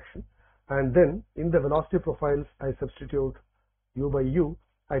expression, and then in the velocity profiles I substitute u by u.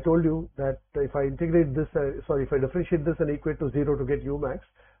 I told you that if I integrate this, if I differentiate this and equate to 0 to get u max,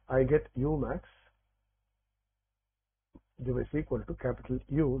 I get u max is equal to capital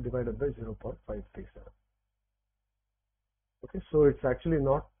U divided by 0.537. Okay, so it's actually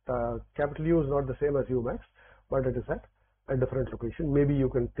not, capital U is not the same as u max, but it is at a different location. Maybe you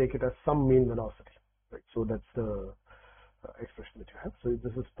can take it as some mean velocity, right? So that's the expression that you have. So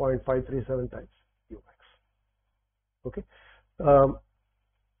this is 0.537 times u max. Okay,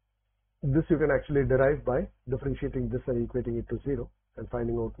 this you can actually derive by differentiating this and equating it to 0 and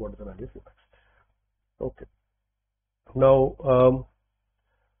finding out what is the value of Umax. Okay, now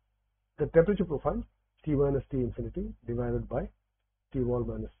the temperature profile T minus T infinity divided by T wall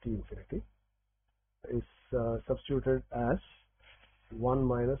minus T infinity is substituted as 1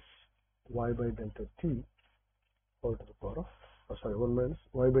 minus y by delta T whole to the power of, 1 minus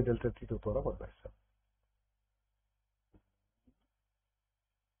y by delta T to the power of 1 by 7.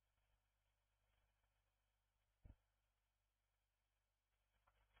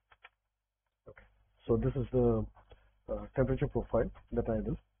 Okay, so this is the temperature profile that I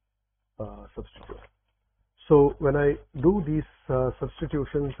will substitute. So when I do these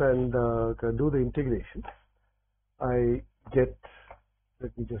substitutions and do the integration, I get,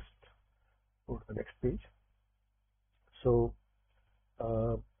 let me just go to the next page. So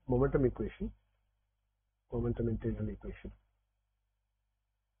momentum equation, momentum integral equation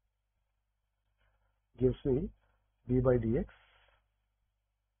gives me d by dx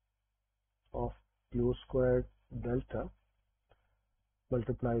of u squared delta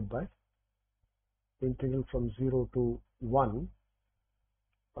multiplied by integral from 0 to 1.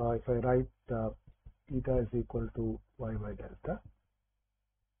 If I write eta is equal to y by delta.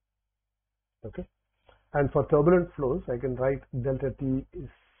 Okay, and for turbulent flows I can write delta T is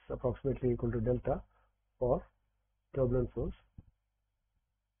approximately equal to delta for turbulent flows.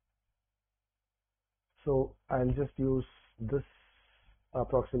 So I'll just use this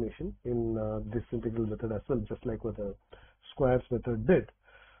approximation in this integral method as well, just like what the squares method did.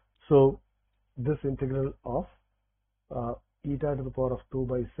 So this integral of eta to the power of 2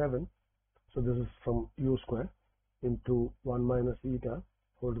 by 7, so this is from u square into 1 minus eta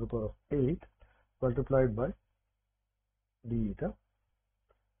whole to the power of 8 multiplied by d eta,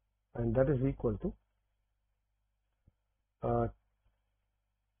 and that is equal to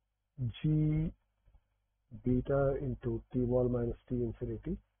g beta into T wall minus T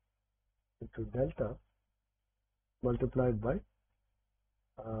infinity into delta multiplied by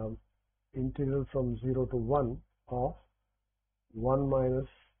integral from 0 to 1 of 1 minus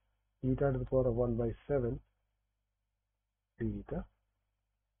eta to the power of 1 by 7 d eta,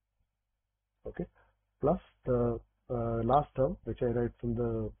 okay, plus the last term which I write from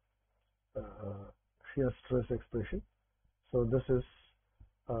the shear stress expression. So this is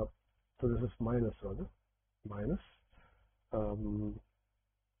minus rather, minus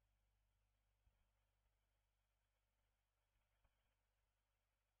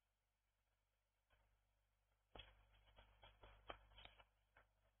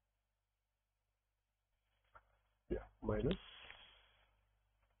minus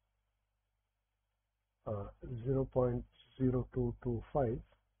 0.0225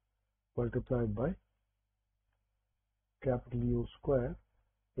 multiplied by capital U square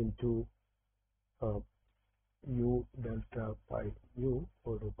into U delta by U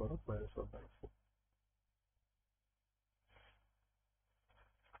whole to the power of minus 1 by 4.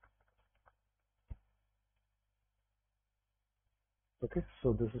 Okay,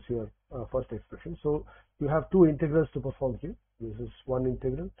 so this is your first expression. So you have two integrals to perform here. This is one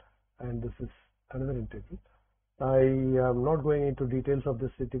integral and this is another integral. I am not going into details of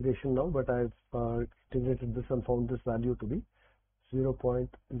this integration now, but I've integrated this and found this value to be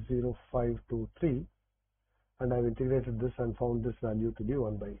 0.0523, and I've integrated this and found this value to be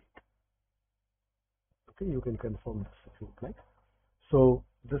 1 by 8. Okay, you can confirm this if you would like. So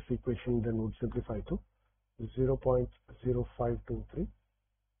this equation then would simplify to 0.0523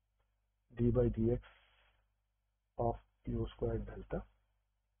 d by dx of u squared delta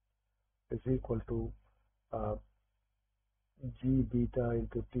is equal to g beta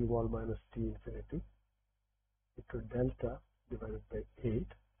into T wall minus T infinity into delta divided by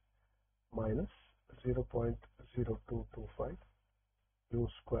 8 minus 0.0225 u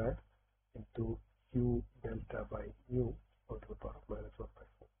squared into u delta by u whole to the power of minus 1 by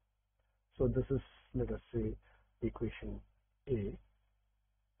 4. So this is, let us say, equation A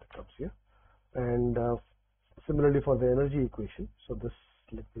that comes here, and similarly for the energy equation. So this,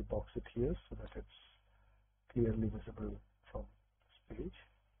 let me box it here so that it's clearly visible from this page.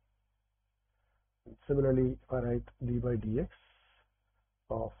 And similarly, if I write d by dx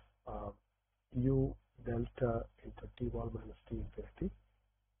of u delta into T wall minus T infinity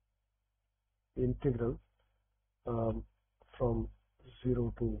integral from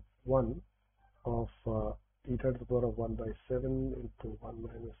 0 to 1 of eta to the power of 1 by 7 into 1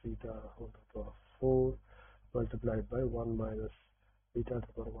 minus eta whole to the power of 4 multiplied by 1 minus eta to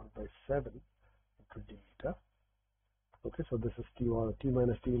the power of 1 by 7 into d eta. Okay, so this is T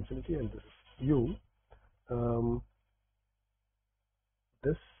minus T infinity and this is u.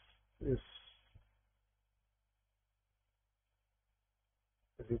 this is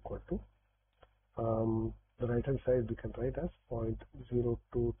equal to the right hand side we can write as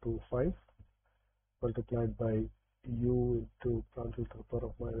 0.0225 multiplied by u into Prandtl to the power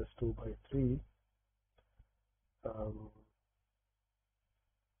of minus 2 by 3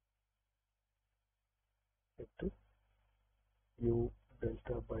 into u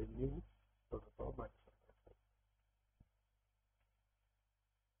delta by mu to the power minus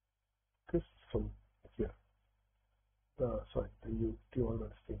 1. Okay, from here, the u T1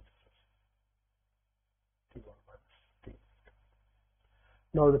 minus T. T1 minus T.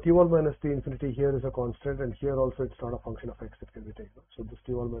 Now the T1 minus T infinity here is a constant, and here also it's not a function of x, it can be taken. So this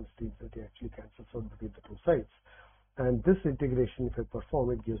T1 minus T infinity actually cancels out between the two sides. And this integration, if I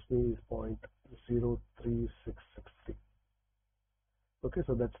perform, it gives me 0.03663. Okay,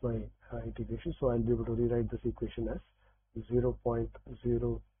 so that's my integration. So I'll be able to rewrite this equation as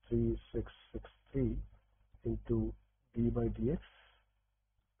 0.03663 into d by dx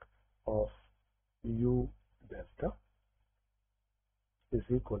of u delta is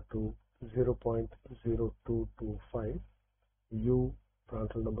equal to 0.0225 u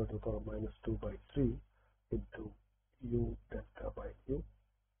Prandtl number to the power of minus 2 by 3 into u delta by u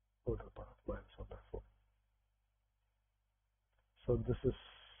to the power of minus 1 by 4. So this is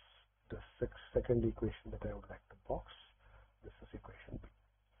the second equation that I would like to box. This is equation B.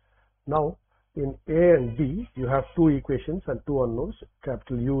 Now in A and B you have two equations and two unknowns.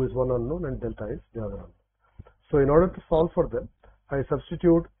 Capital U is one unknown and delta is the other unknown. So in order to solve for them, I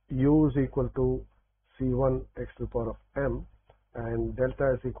substitute U is equal to C1 x to the power of m and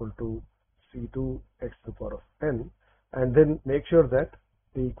delta is equal to C2 x to the power of n, and then make sure that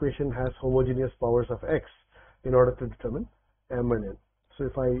the equation has homogeneous powers of x in order to determine m and n. So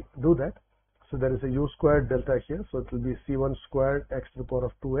if I do that, so there is a u squared delta here, so it will be C1 squared x to the power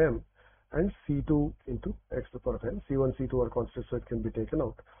of 2m and C2 into x to the power of n. C1, C2 are constant, so it can be taken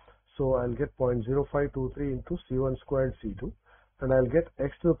out. So I'll get 0.0523 into C1 squared C2, and I'll get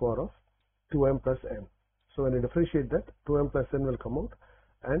x to the power of 2m plus n. So when I differentiate that, 2m plus n will come out,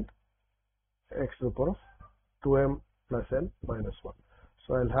 and x to the power of 2m plus n minus 1.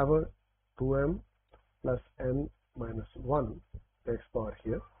 So I'll have a 2m plus n minus 1 x power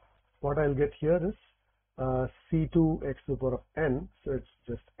here. What I'll get here is C2 x to the power of n, so it's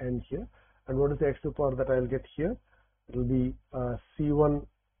just n here. And what is the x to the power that I'll get here? It will be C1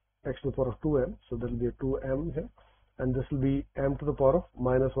 x to the power of 2m, so there will be a 2m here, and this will be m to the power of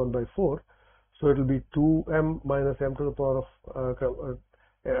minus 1 by 4. So it will be 2m minus m to the power of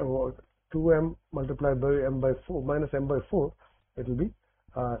 2m multiplied by m by 4 minus m by 4. It will be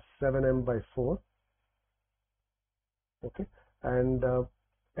 7m by 4. Okay, and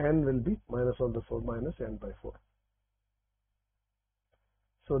n will be minus 1 by 4 minus n by 4.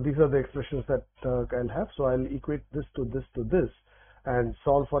 So these are the expressions that I'll have. So I'll equate this to this to this and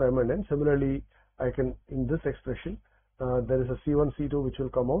solve for m and n. Similarly, I can, in this expression, there is a C1, C2 which will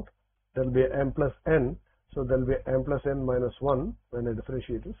come out. There will be m plus n. So there will be m plus n minus 1 when I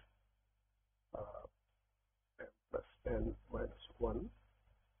differentiate this. M plus n minus 1.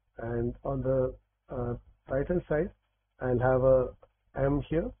 And on the right hand side, I'll have a m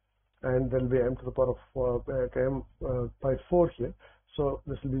here, and there will be m to the power of m by 4 here. So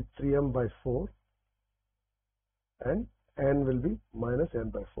this will be 3m by 4, and n will be minus n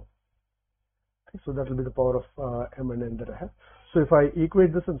by 4. Okay, so that will be the power of m and n that I have. So if I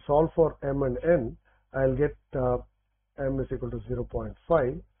equate this and solve for m and n, I'll get m is equal to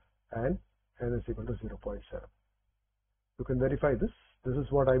 0.5 and n is equal to 0.7. You can verify this. This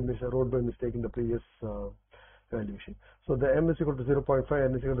is what I wrote by mistake in the previous evaluation. So the m is equal to 0.5,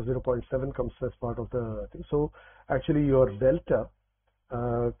 n is equal to 0.7 comes as part of the thing. So actually your delta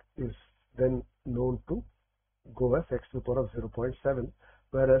is then known to go as x to the power of 0.7,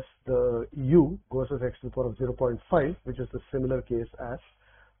 whereas the u goes as x to the power of 0.5, which is the similar case as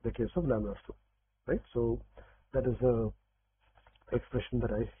the case of laminar flow, right? So that is the expression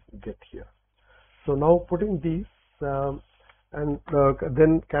that I get here. So now putting these and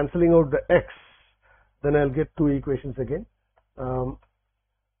then cancelling out the x, then I'll get two equations again. I'm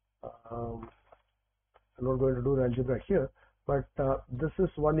not going to do the algebra here, but this is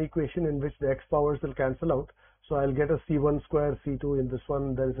one equation in which the x powers will cancel out. So I'll get a C1 square C2 in this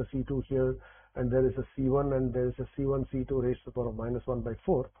one. There is a C2 here, and there is a C1, and there is a C1 C2 raised to the power of minus 1 by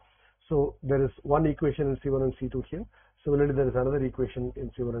 4. So there is one equation in C1 and C2 here. Similarly, there is another equation in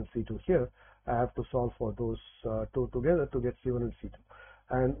C1 and C2 here. I have to solve for those two together to get C1 and C2.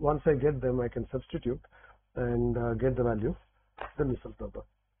 And once I get them, I can substitute and get the value of the Nusselt number.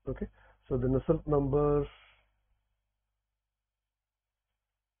 Okay, so the Nusselt number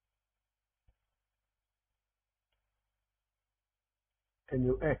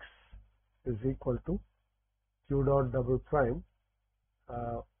NUX is equal to Q dot double prime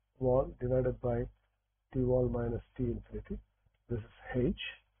wall divided by T wall minus T infinity. This is H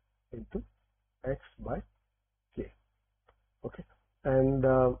into X by K. Okay, and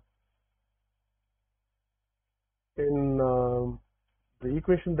in the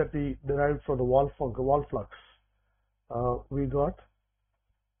equation that we derived for the wall flux, we got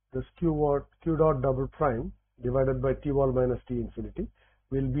this Q dot double prime divided by T wall minus T infinity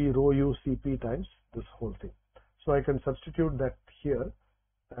will be rho u Cp times this whole thing. So I can substitute that here,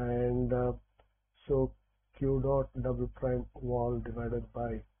 and so Q dot double prime wall divided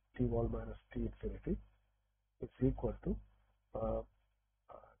by T wall minus T infinity is equal to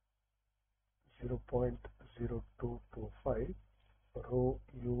 0.0225 rho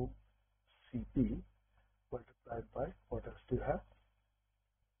u Cp multiplied by, what else do you have?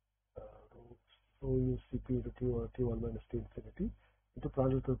 Rho u Cp into T1 minus T infinity into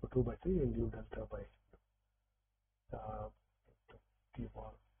Prandtl to the 2 by 3 and u delta by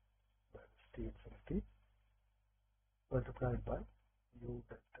T1 minus T infinity multiplied by u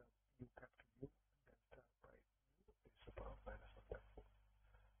delta u capital U delta by u raised to the power of minus 1 by 4.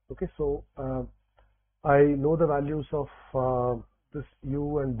 Okay, so I know the values of this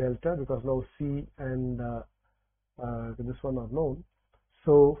u and delta because now C and this one are known.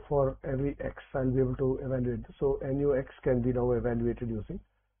 So for every x, I'll be able to evaluate this. So NUX can be now evaluated using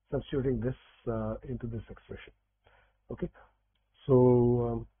substituting this into this expression. Okay,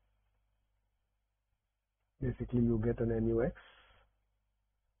 so basically you get an NUX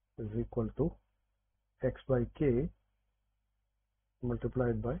is equal to x by k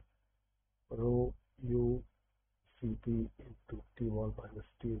multiplied by rho u Cp into T1 minus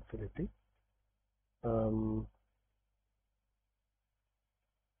T infinity.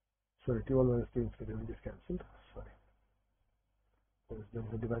 Sorry, T1 minus T infinity will be cancelled. Sorry, there is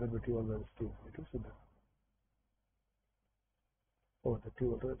a divided by T1 minus T infinity. So that, the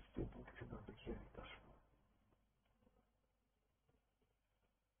T1 minus T infinity should not be here either.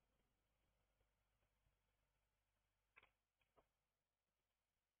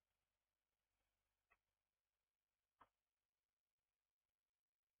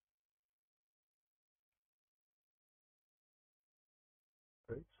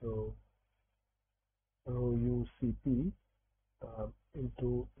 Right, so rho u Cp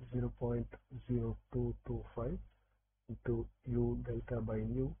into 0.0225 into u delta by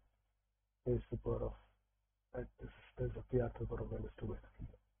nu is the power of, and this is a PR to the power of minus 2 by 3.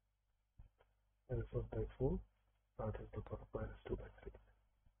 Minus 1 by 4, R to the power of minus 2 by 3.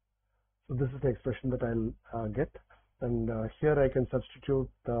 So this is the expression that I'll get, and here I can substitute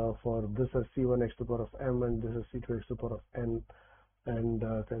for this as C1x to the power of m, and this is C2x to the power of n, and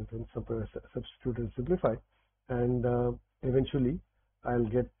can substitute and simplify, and eventually I'll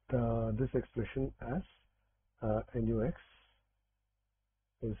get this expression as NUX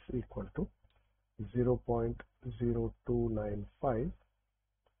is equal to 0.0295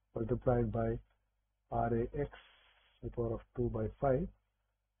 multiplied by RAX to the power of 2 by 5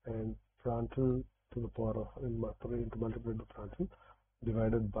 and Prandtl to the power of into multiplied by Prandtl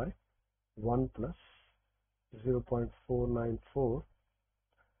divided by 1 plus 0.494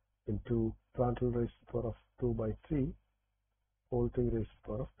 into Prandtl raised to the power of 2 by 3 whole thing raised to the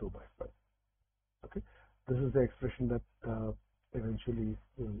power of 2 by 5. Okay, this is the expression that eventually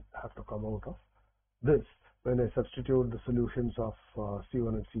will have to come out of this when I substitute the solutions of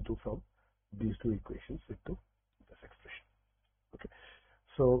C1 and C2 from these two equations into this expression. Okay,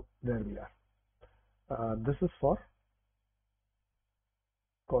 so there we are. This is for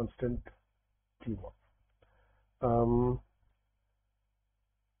constant T1.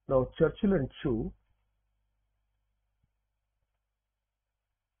 Now Churchill and Chu,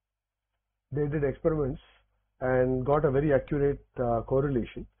 they did experiments and got a very accurate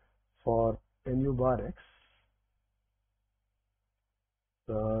correlation for nu bar x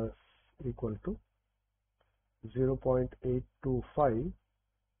equal to 0.825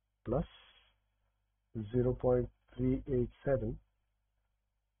 plus 0.387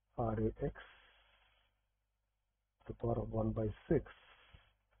 RAX to the power of 1 by 6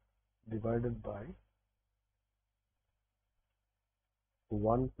 divided by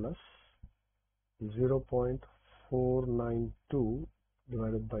 1 plus 0.492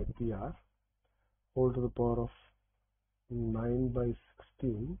 divided by PR whole to the power of 9 by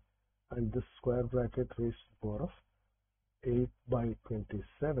 16 and this square bracket raised to the power of 8 by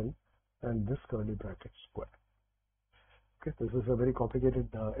 27 and this curly bracket square. Okay, this is a very complicated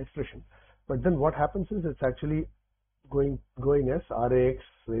expression, but then what happens is it's actually going as RAX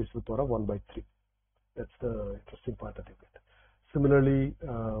raised to the power of 1 by 3. That's the interesting part that you get. Similarly,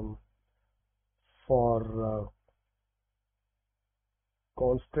 for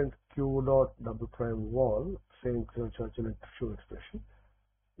constant q dot double prime wall, same Churchill Shoe expression,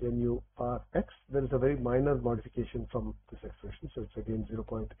 nu r x, there is a very minor modification from this expression. So it's again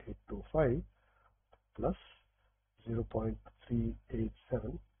 0.825 plus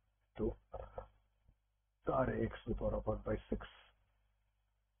 0.387 to Rax to the power of 1 by 6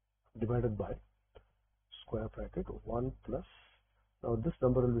 divided by square bracket 1 plus, now this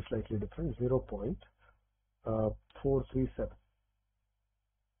number will be slightly different, 0.437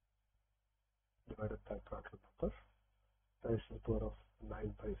 divided by Prandtl number raised to the power of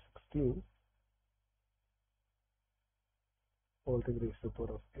 9 by 16 whole thing raised to the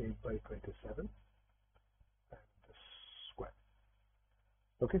power of 8 by 27 and this square.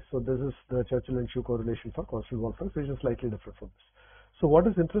 Okay, so this is the Churchill and Shoe correlation for constant wall flux, which is slightly different from this. So what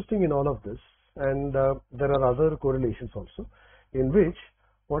is interesting in all of this, and there are other correlations also, in which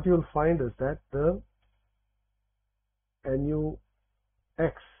what you will find is that the nu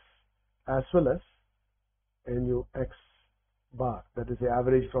x as well as nu x bar, that is the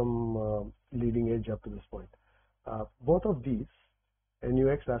average from leading edge up to this point, both of these, nu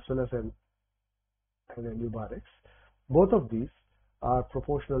x as well as and nu bar x, both of these are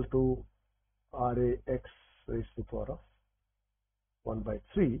proportional to Rax raised to the power of 1 by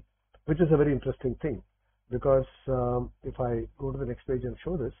 3, which is a very interesting thing, because if I go to the next page and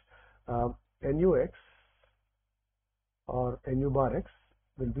show this, nu x or nu bar x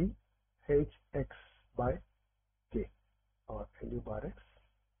will be hx by k, or nu bar x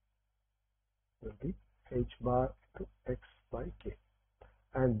will be h bar into x by k.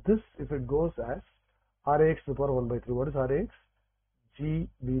 And this, if it goes as Rax to the power 1 by 3, what is Rax? G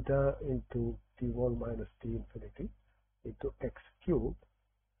beta into T wall minus T infinity into x cubed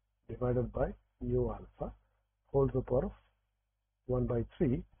divided by mu alpha whole to the power of 1 by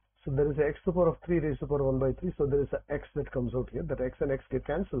 3. So there is a x to the power of 3 raised to the power 1 by 3. So there is a x that comes out here. That x and x get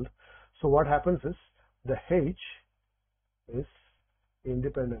cancelled. So what happens is the h is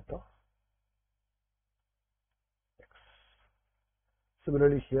independent of x.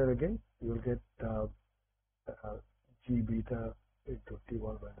 Similarly, here again you will get g beta into T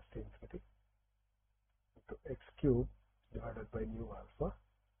wall minus T infinity into x cubed divided by mu alpha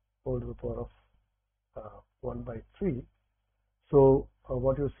whole to the power of 1 by 3. So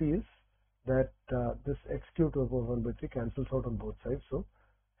what you see is that this x cubed to the power 1 by 3 cancels out on both sides. So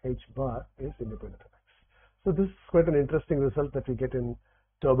h bar is independent of x. So this is quite an interesting result that we get in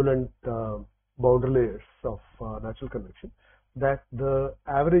turbulent boundary layers of natural convection, that the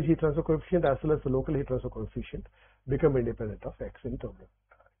average heat transfer coefficient as well as the local heat transfer coefficient become independent of x in turbulent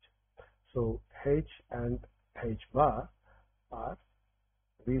region. So h and h bar are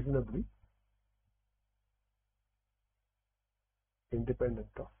reasonably independent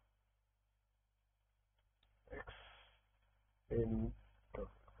of x in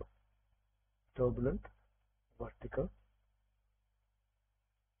turbulent vertical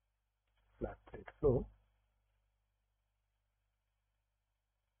flat plate flow,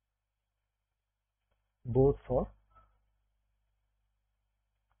 both for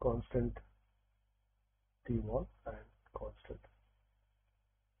constant T wall and constant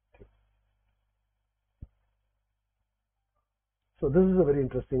T. So this is a very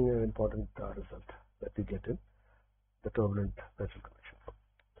interesting and important result that we get in the turbulent natural convection.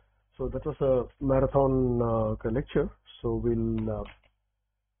 So that was a marathon lecture. So we'll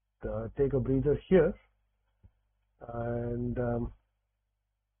take a breather here and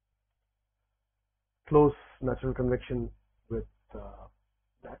close natural convection with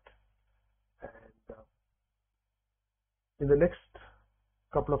that. And in the next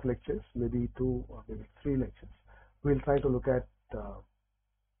couple of lectures, maybe 2 or maybe 3 lectures, we'll try to look at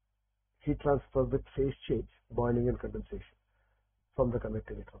heat transfer with phase change, boiling and condensation from the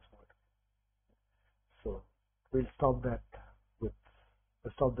convective heat transfer. So we'll stop that with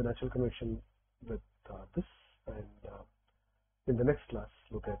stop the natural convection with this, and in the next class